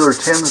sanding sealer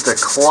tends to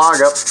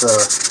clog up the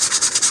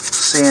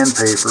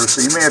sandpaper,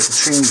 so you may have to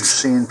change your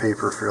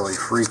sandpaper fairly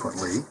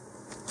frequently.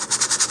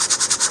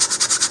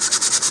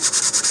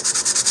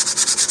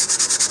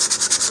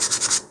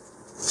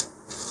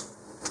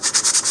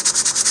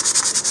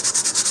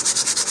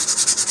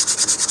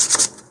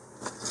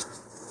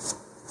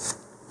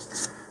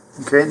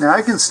 Okay, now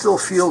I can still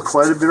feel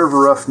quite a bit of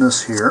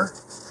roughness here.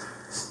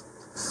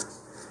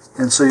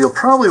 And so you'll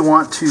probably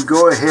want to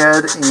go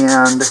ahead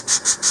and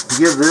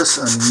give this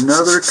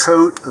another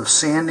coat of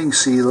sanding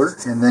sealer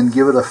and then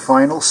give it a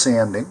final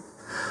sanding.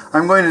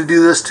 I'm going to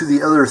do this to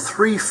the other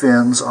 3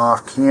 fins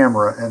off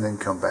camera and then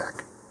come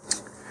back.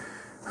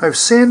 I've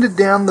sanded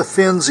down the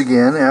fins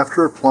again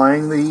after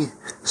applying the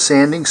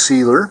sanding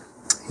sealer,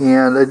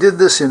 and I did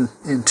this in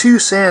 2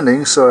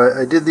 sandings. So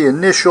I did the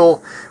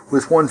initial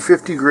with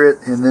 150 grit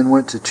and then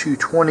went to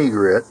 220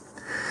 grit.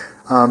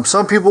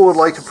 Some people would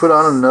like to put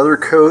on another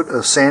coat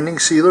of sanding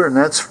sealer, and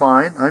that's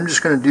fine. I'm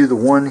just going to do the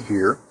one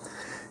here.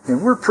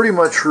 And we're pretty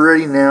much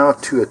ready now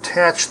to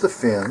attach the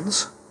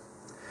fins.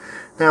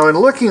 Now in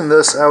looking at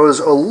this, I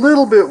was a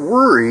little bit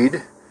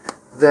worried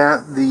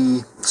that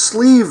the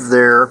sleeve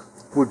there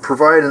would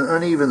provide an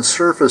uneven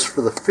surface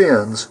for the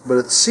fins, but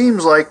it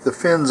seems like the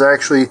fins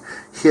actually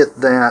hit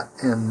that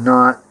and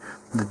not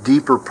the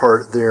deeper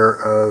part there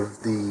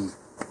of the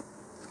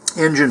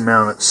engine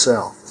mount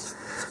itself.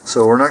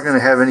 So we're not going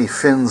to have any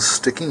fins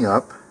sticking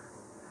up.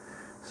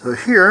 So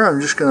here I'm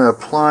just going to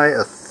apply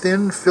a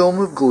thin film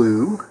of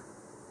glue.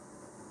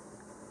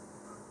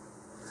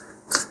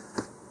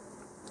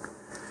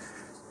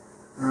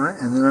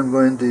 Alright, and then I'm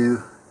going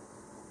to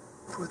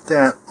put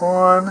that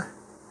on,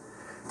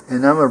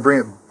 and now I'm going to bring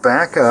it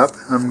back up.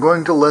 I'm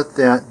going to let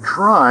that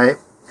dry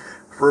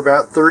for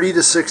about 30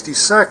 to 60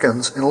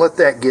 seconds and let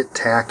that get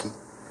tacky.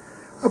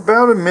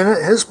 About a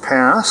minute has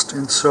passed,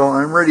 and so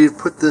I'm ready to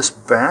put this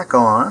back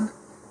on.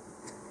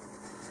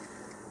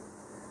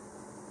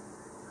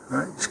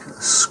 Alright, just kind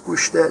of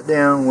squish that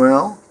down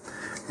well.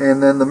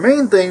 And then the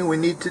main thing we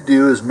need to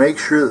do is make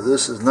sure that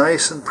this is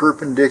nice and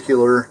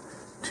perpendicular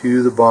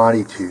to the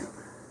body tube.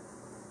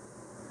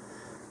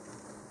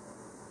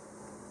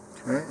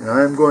 Okay, and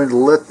I'm going to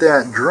let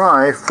that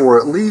dry for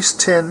at least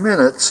 10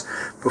 minutes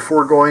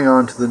before going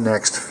on to the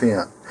next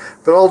fin.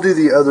 But I'll do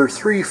the other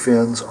 3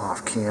 fins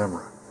off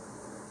camera.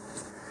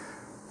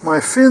 My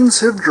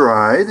fins have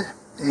dried,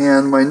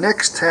 and my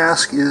next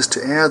task is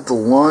to add the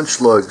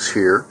launch lugs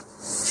here.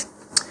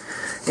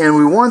 And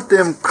we want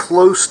them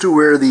close to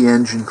where the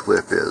engine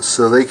clip is,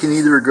 so they can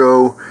either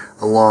go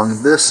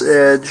along this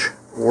edge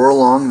or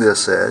along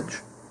this edge.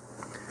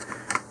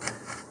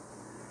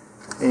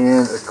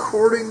 And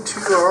according to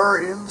our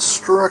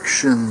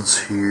instructions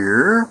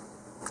here,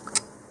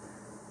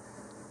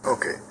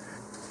 okay,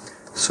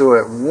 so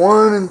at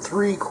 1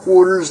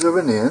 3/4 of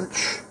an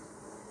inch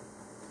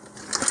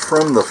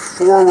from the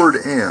forward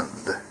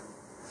end.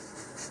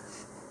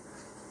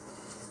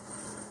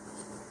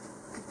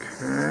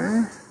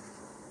 Okay,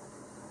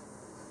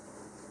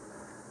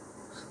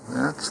 so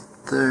that's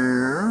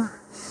there.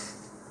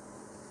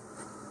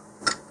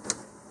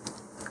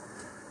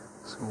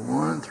 So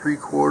 1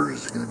 3/4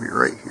 is going to be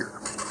right here.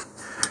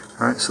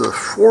 Alright, so the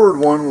forward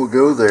one will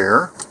go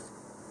there,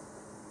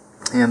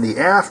 and the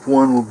aft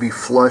one will be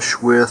flush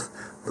with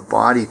the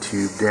body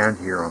tube down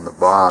here on the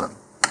bottom.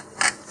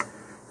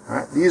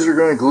 Alright, these are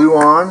going to glue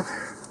on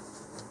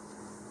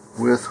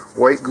with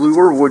white glue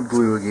or wood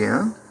glue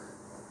again.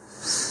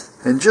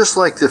 And just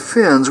like the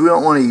fins, we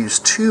don't want to use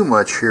too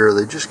much here,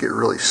 they just get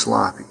really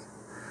sloppy.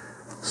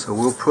 So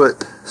we'll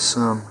put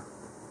some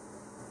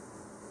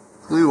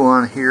glue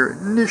on here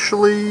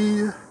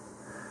initially,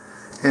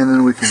 and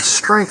then we can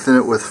strengthen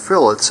it with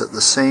fillets at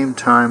the same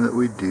time that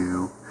we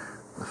do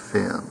the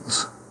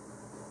fins.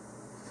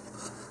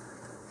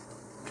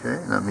 Okay,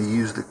 and I'm going to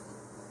use the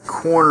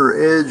corner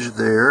edge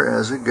there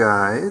as a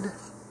guide.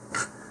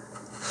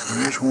 So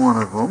there's one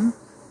of them.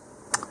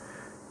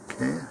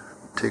 Okay,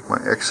 take my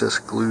excess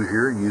glue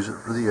here and use it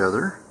for the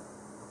other.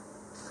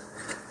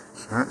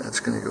 Alright, that's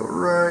going to go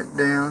right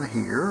down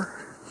here.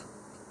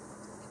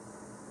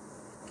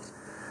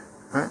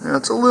 Alright, now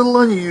it's a little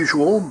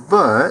unusual,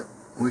 but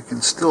we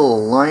can still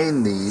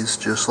align these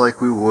just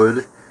like we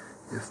would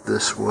if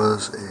this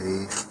was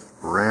a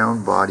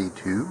round body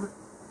tube.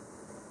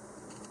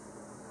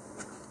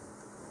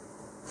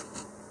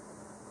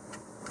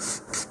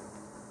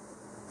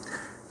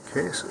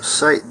 Okay, so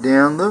sight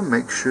down them,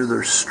 make sure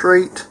they're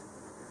straight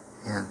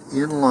and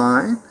in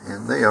line,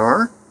 and they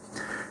are.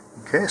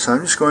 Okay, so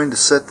I'm just going to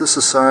set this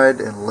aside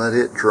and let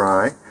it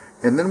dry,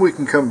 and then we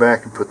can come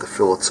back and put the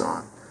fillets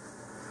on.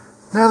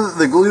 Now that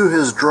the glue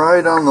has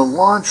dried on the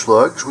launch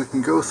lugs, we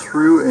can go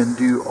through and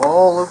do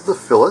all of the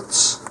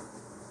fillets.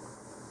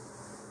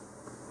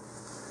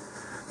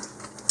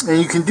 And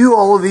you can do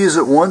all of these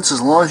at once as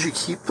long as you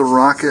keep the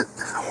rocket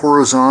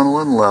horizontal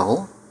and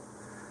level.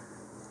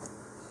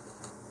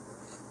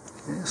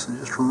 Okay, so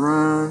just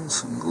run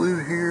some glue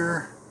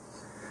here.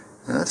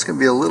 Now that's going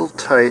to be a little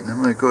tight, and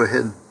I'm going to go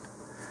ahead and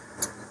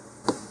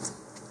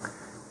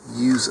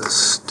use a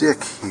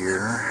stick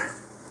here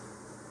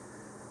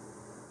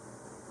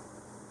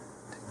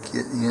to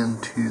get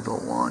into the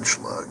launch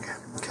lug.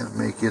 Kind of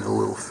make it a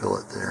little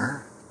fillet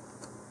there.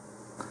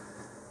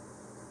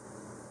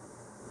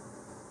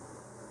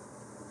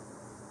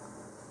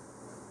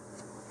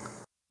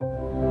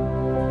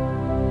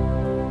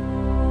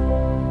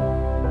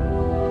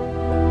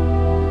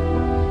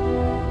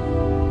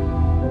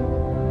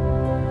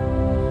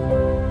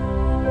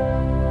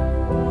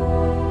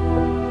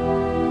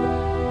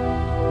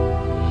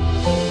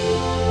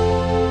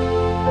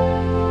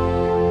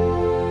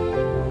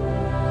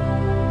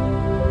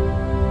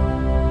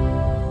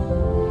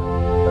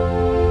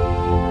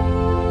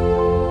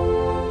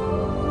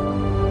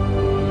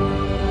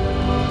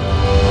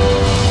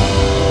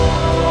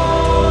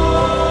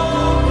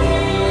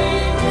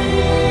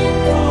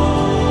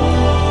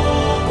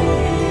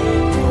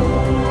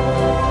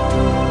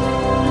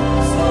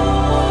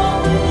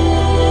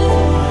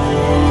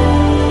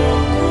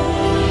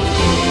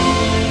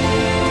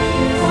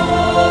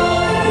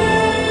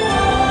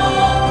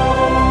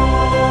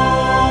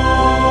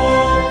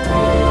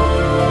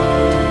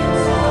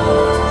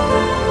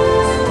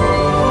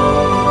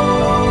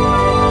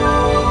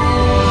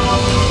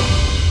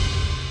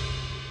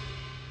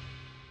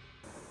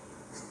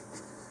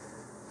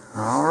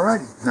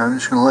 Now I'm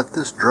just going to let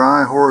this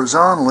dry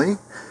horizontally,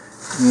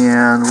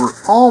 and we're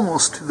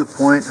almost to the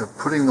point of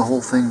putting the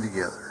whole thing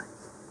together.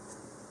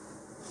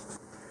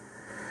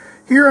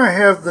 Here I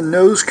have the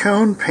nose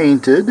cone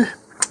painted,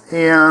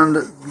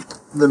 and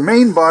the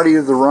main body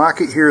of the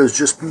rocket here has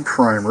just been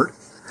primered.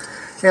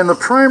 And the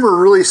primer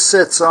really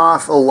sets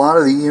off a lot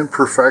of the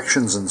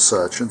imperfections and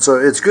such, and so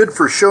it's good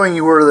for showing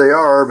you where they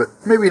are, but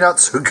maybe not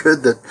so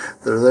good that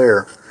they're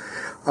there.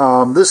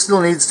 This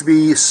still needs to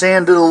be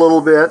sanded a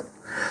little bit.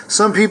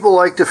 Some people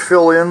like to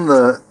fill in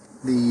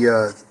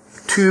the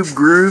tube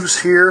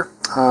grooves here.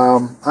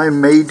 I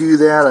may do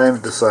that. I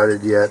haven't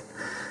decided yet.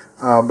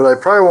 But I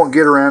probably won't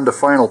get around to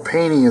final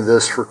painting of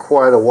this for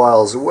quite a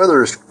while, as the weather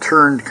has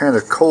turned kind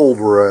of cold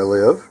where I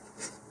live.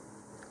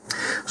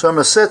 So I'm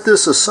going to set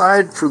this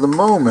aside for the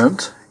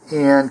moment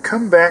and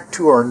come back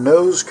to our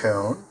nose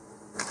cone.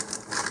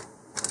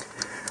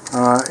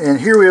 And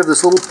here we have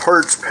this little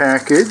parts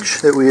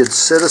package that we had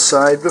set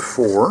aside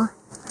before.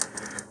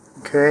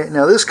 Okay,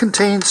 now this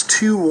contains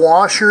 2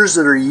 washers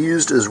that are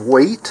used as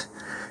weight,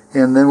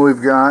 and then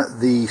we've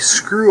got the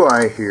screw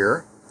eye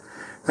here.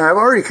 Now I've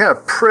already kind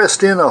of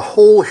pressed in a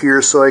hole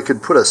here so I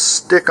could put a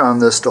stick on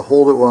this to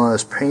hold it while I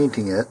was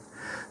painting it.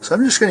 So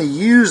I'm just going to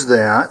use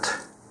that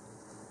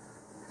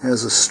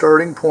as a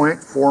starting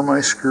point for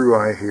my screw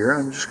eye here.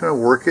 I'm just going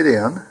to work it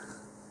in.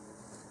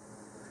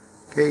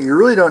 Okay, you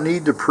really don't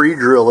need to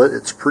pre-drill it.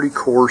 It's pretty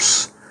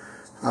coarse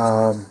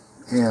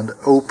and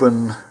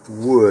open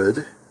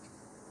wood.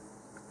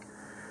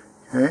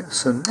 Okay,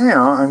 so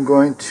now I'm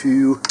going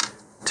to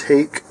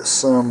take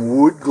some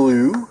wood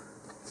glue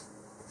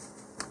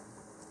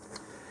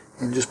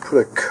and just put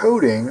a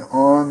coating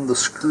on the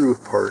screw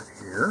part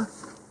here.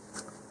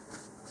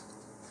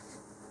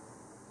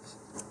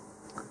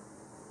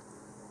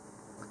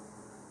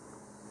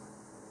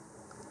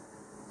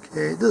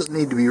 Okay, it doesn't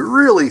need to be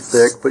really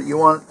thick, but you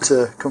want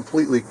to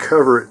completely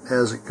cover it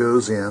as it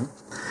goes in.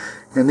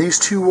 And these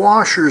 2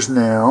 washers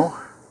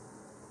now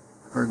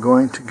are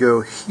going to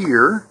go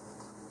here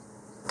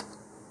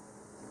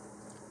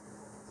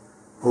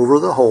over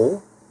the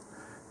hole,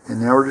 and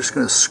now we're just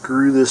going to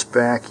screw this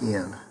back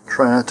in.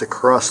 Try not to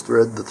cross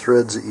thread the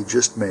threads that you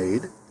just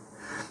made.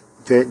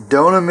 Okay,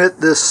 don't omit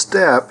this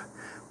step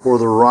or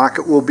the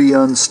rocket will be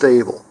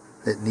unstable.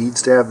 It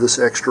needs to have this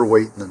extra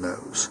weight in the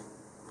nose.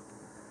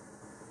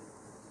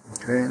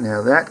 Okay,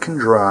 now that can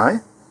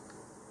dry.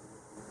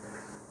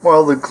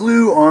 While the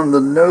glue on the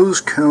nose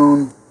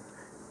cone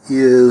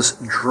is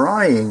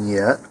drying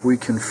yet, we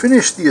can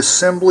finish the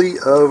assembly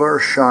of our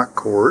shock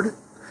cord.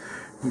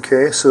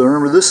 Okay, so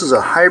remember this is a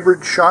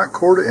hybrid shock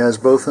cord. It has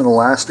both an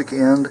elastic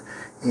end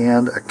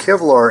and a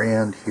Kevlar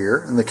end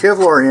here. And the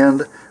Kevlar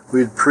end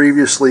we had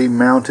previously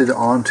mounted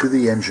onto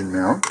the engine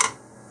mount.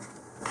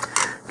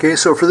 Okay,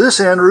 so for this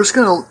end we're just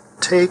going to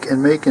take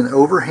and make an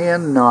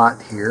overhand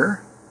knot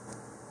here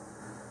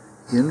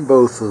in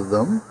both of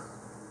them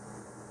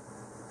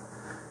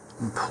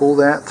and pull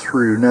that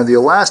through. Now the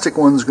elastic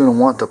one's going to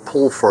want to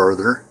pull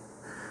farther,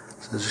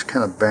 so just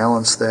kind of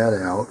balance that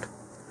out.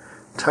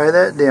 Tie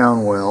that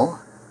down well.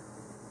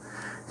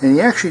 And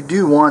you actually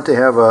do want to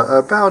have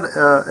about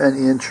an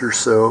inch or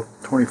so,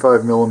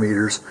 25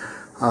 millimeters,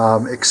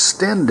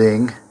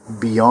 extending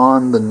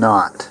beyond the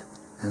knot.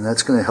 And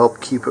that's going to help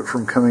keep it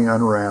from coming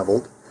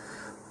unraveled.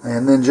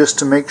 And then just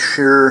to make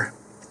sure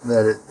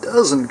that it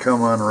doesn't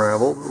come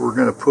unraveled, we're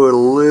going to put a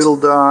little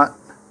dot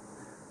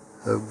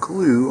of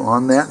glue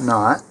on that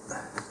knot.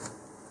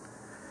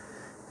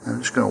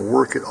 I'm just going to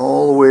work it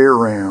all the way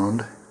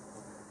around.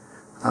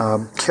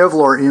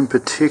 Kevlar in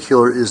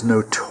particular is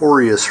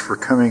notorious for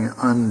coming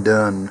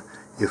undone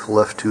if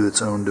left to its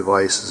own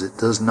devices. It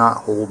does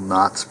not hold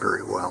knots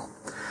very well.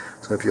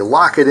 So if you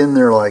lock it in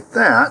there like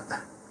that,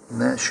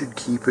 that should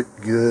keep it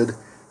good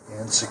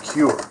and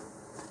secure.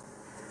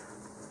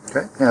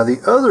 Okay, now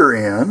the other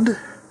end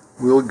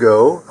will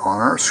go on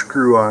our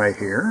screw eye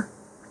here.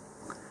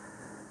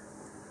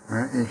 All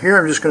right, and here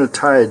I'm just going to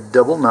tie a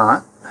double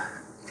knot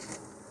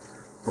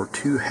or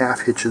 2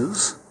 half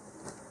hitches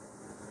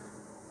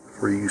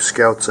for you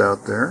scouts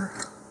out there.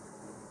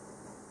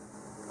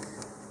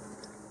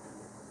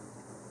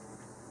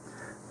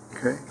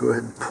 Okay, go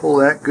ahead and pull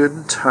that good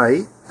and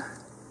tight.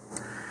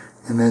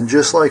 And then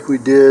just like we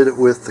did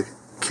with the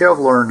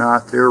Kevlar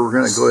knot there, we're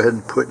going to go ahead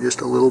and put just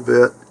a little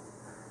bit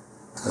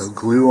of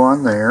glue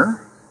on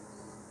there.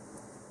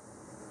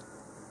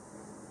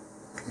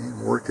 Okay,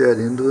 and work that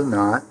into the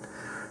knot.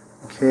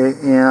 Okay,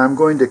 and I'm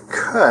going to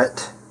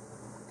cut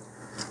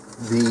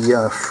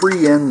the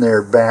free end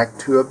there back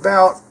to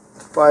about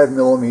 5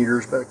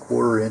 millimeters, about a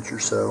 1/4 inch or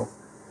so.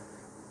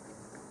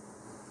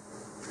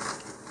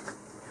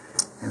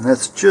 And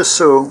that's just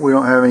so we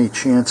don't have any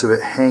chance of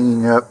it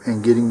hanging up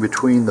and getting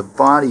between the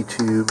body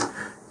tube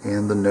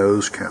and the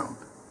nose cone.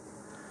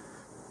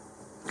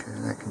 Okay,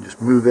 and I can just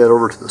move that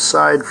over to the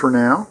side for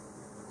now.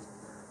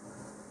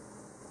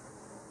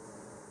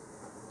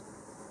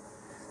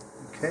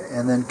 Okay,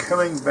 and then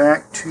coming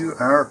back to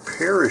our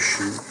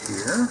parachute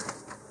here.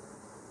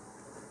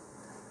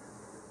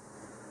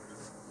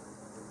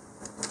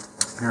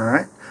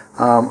 Alright,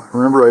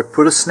 remember I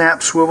put a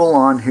snap swivel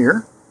on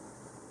here,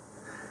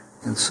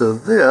 and so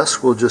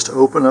this will just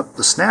open up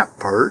the snap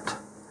part,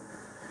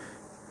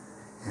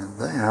 and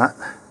that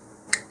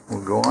will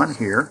go on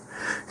here.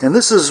 And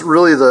this is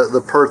really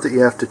the part that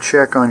you have to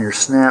check on your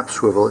snap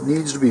swivel. It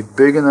needs to be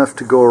big enough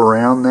to go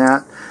around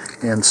that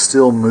and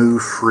still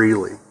move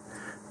freely.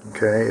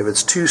 Okay, if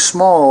it's too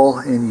small,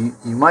 and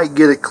you might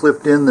get it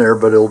clipped in there,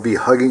 but it'll be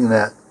hugging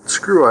that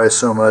screw eye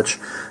so much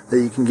that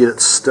you can get it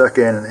stuck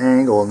at an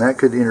angle, and that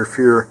could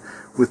interfere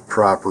with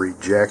proper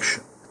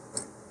ejection.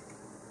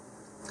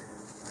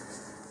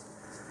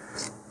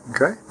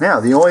 Okay, now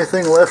the only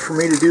thing left for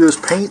me to do is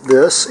paint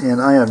this,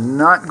 and I am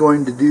not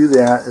going to do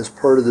that as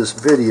part of this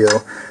video.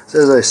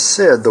 As I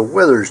said, the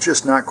weather is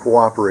just not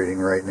cooperating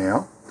right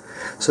now.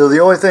 So the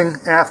only thing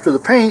after the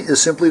paint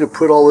is simply to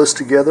put all this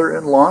together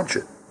and launch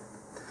it.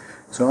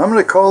 So I'm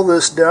going to call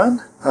this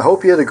done. I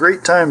hope you had a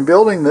great time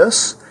building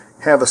this.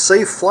 Have a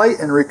safe flight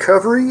and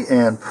recovery,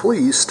 and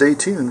please stay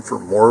tuned for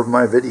more of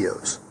my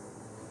videos.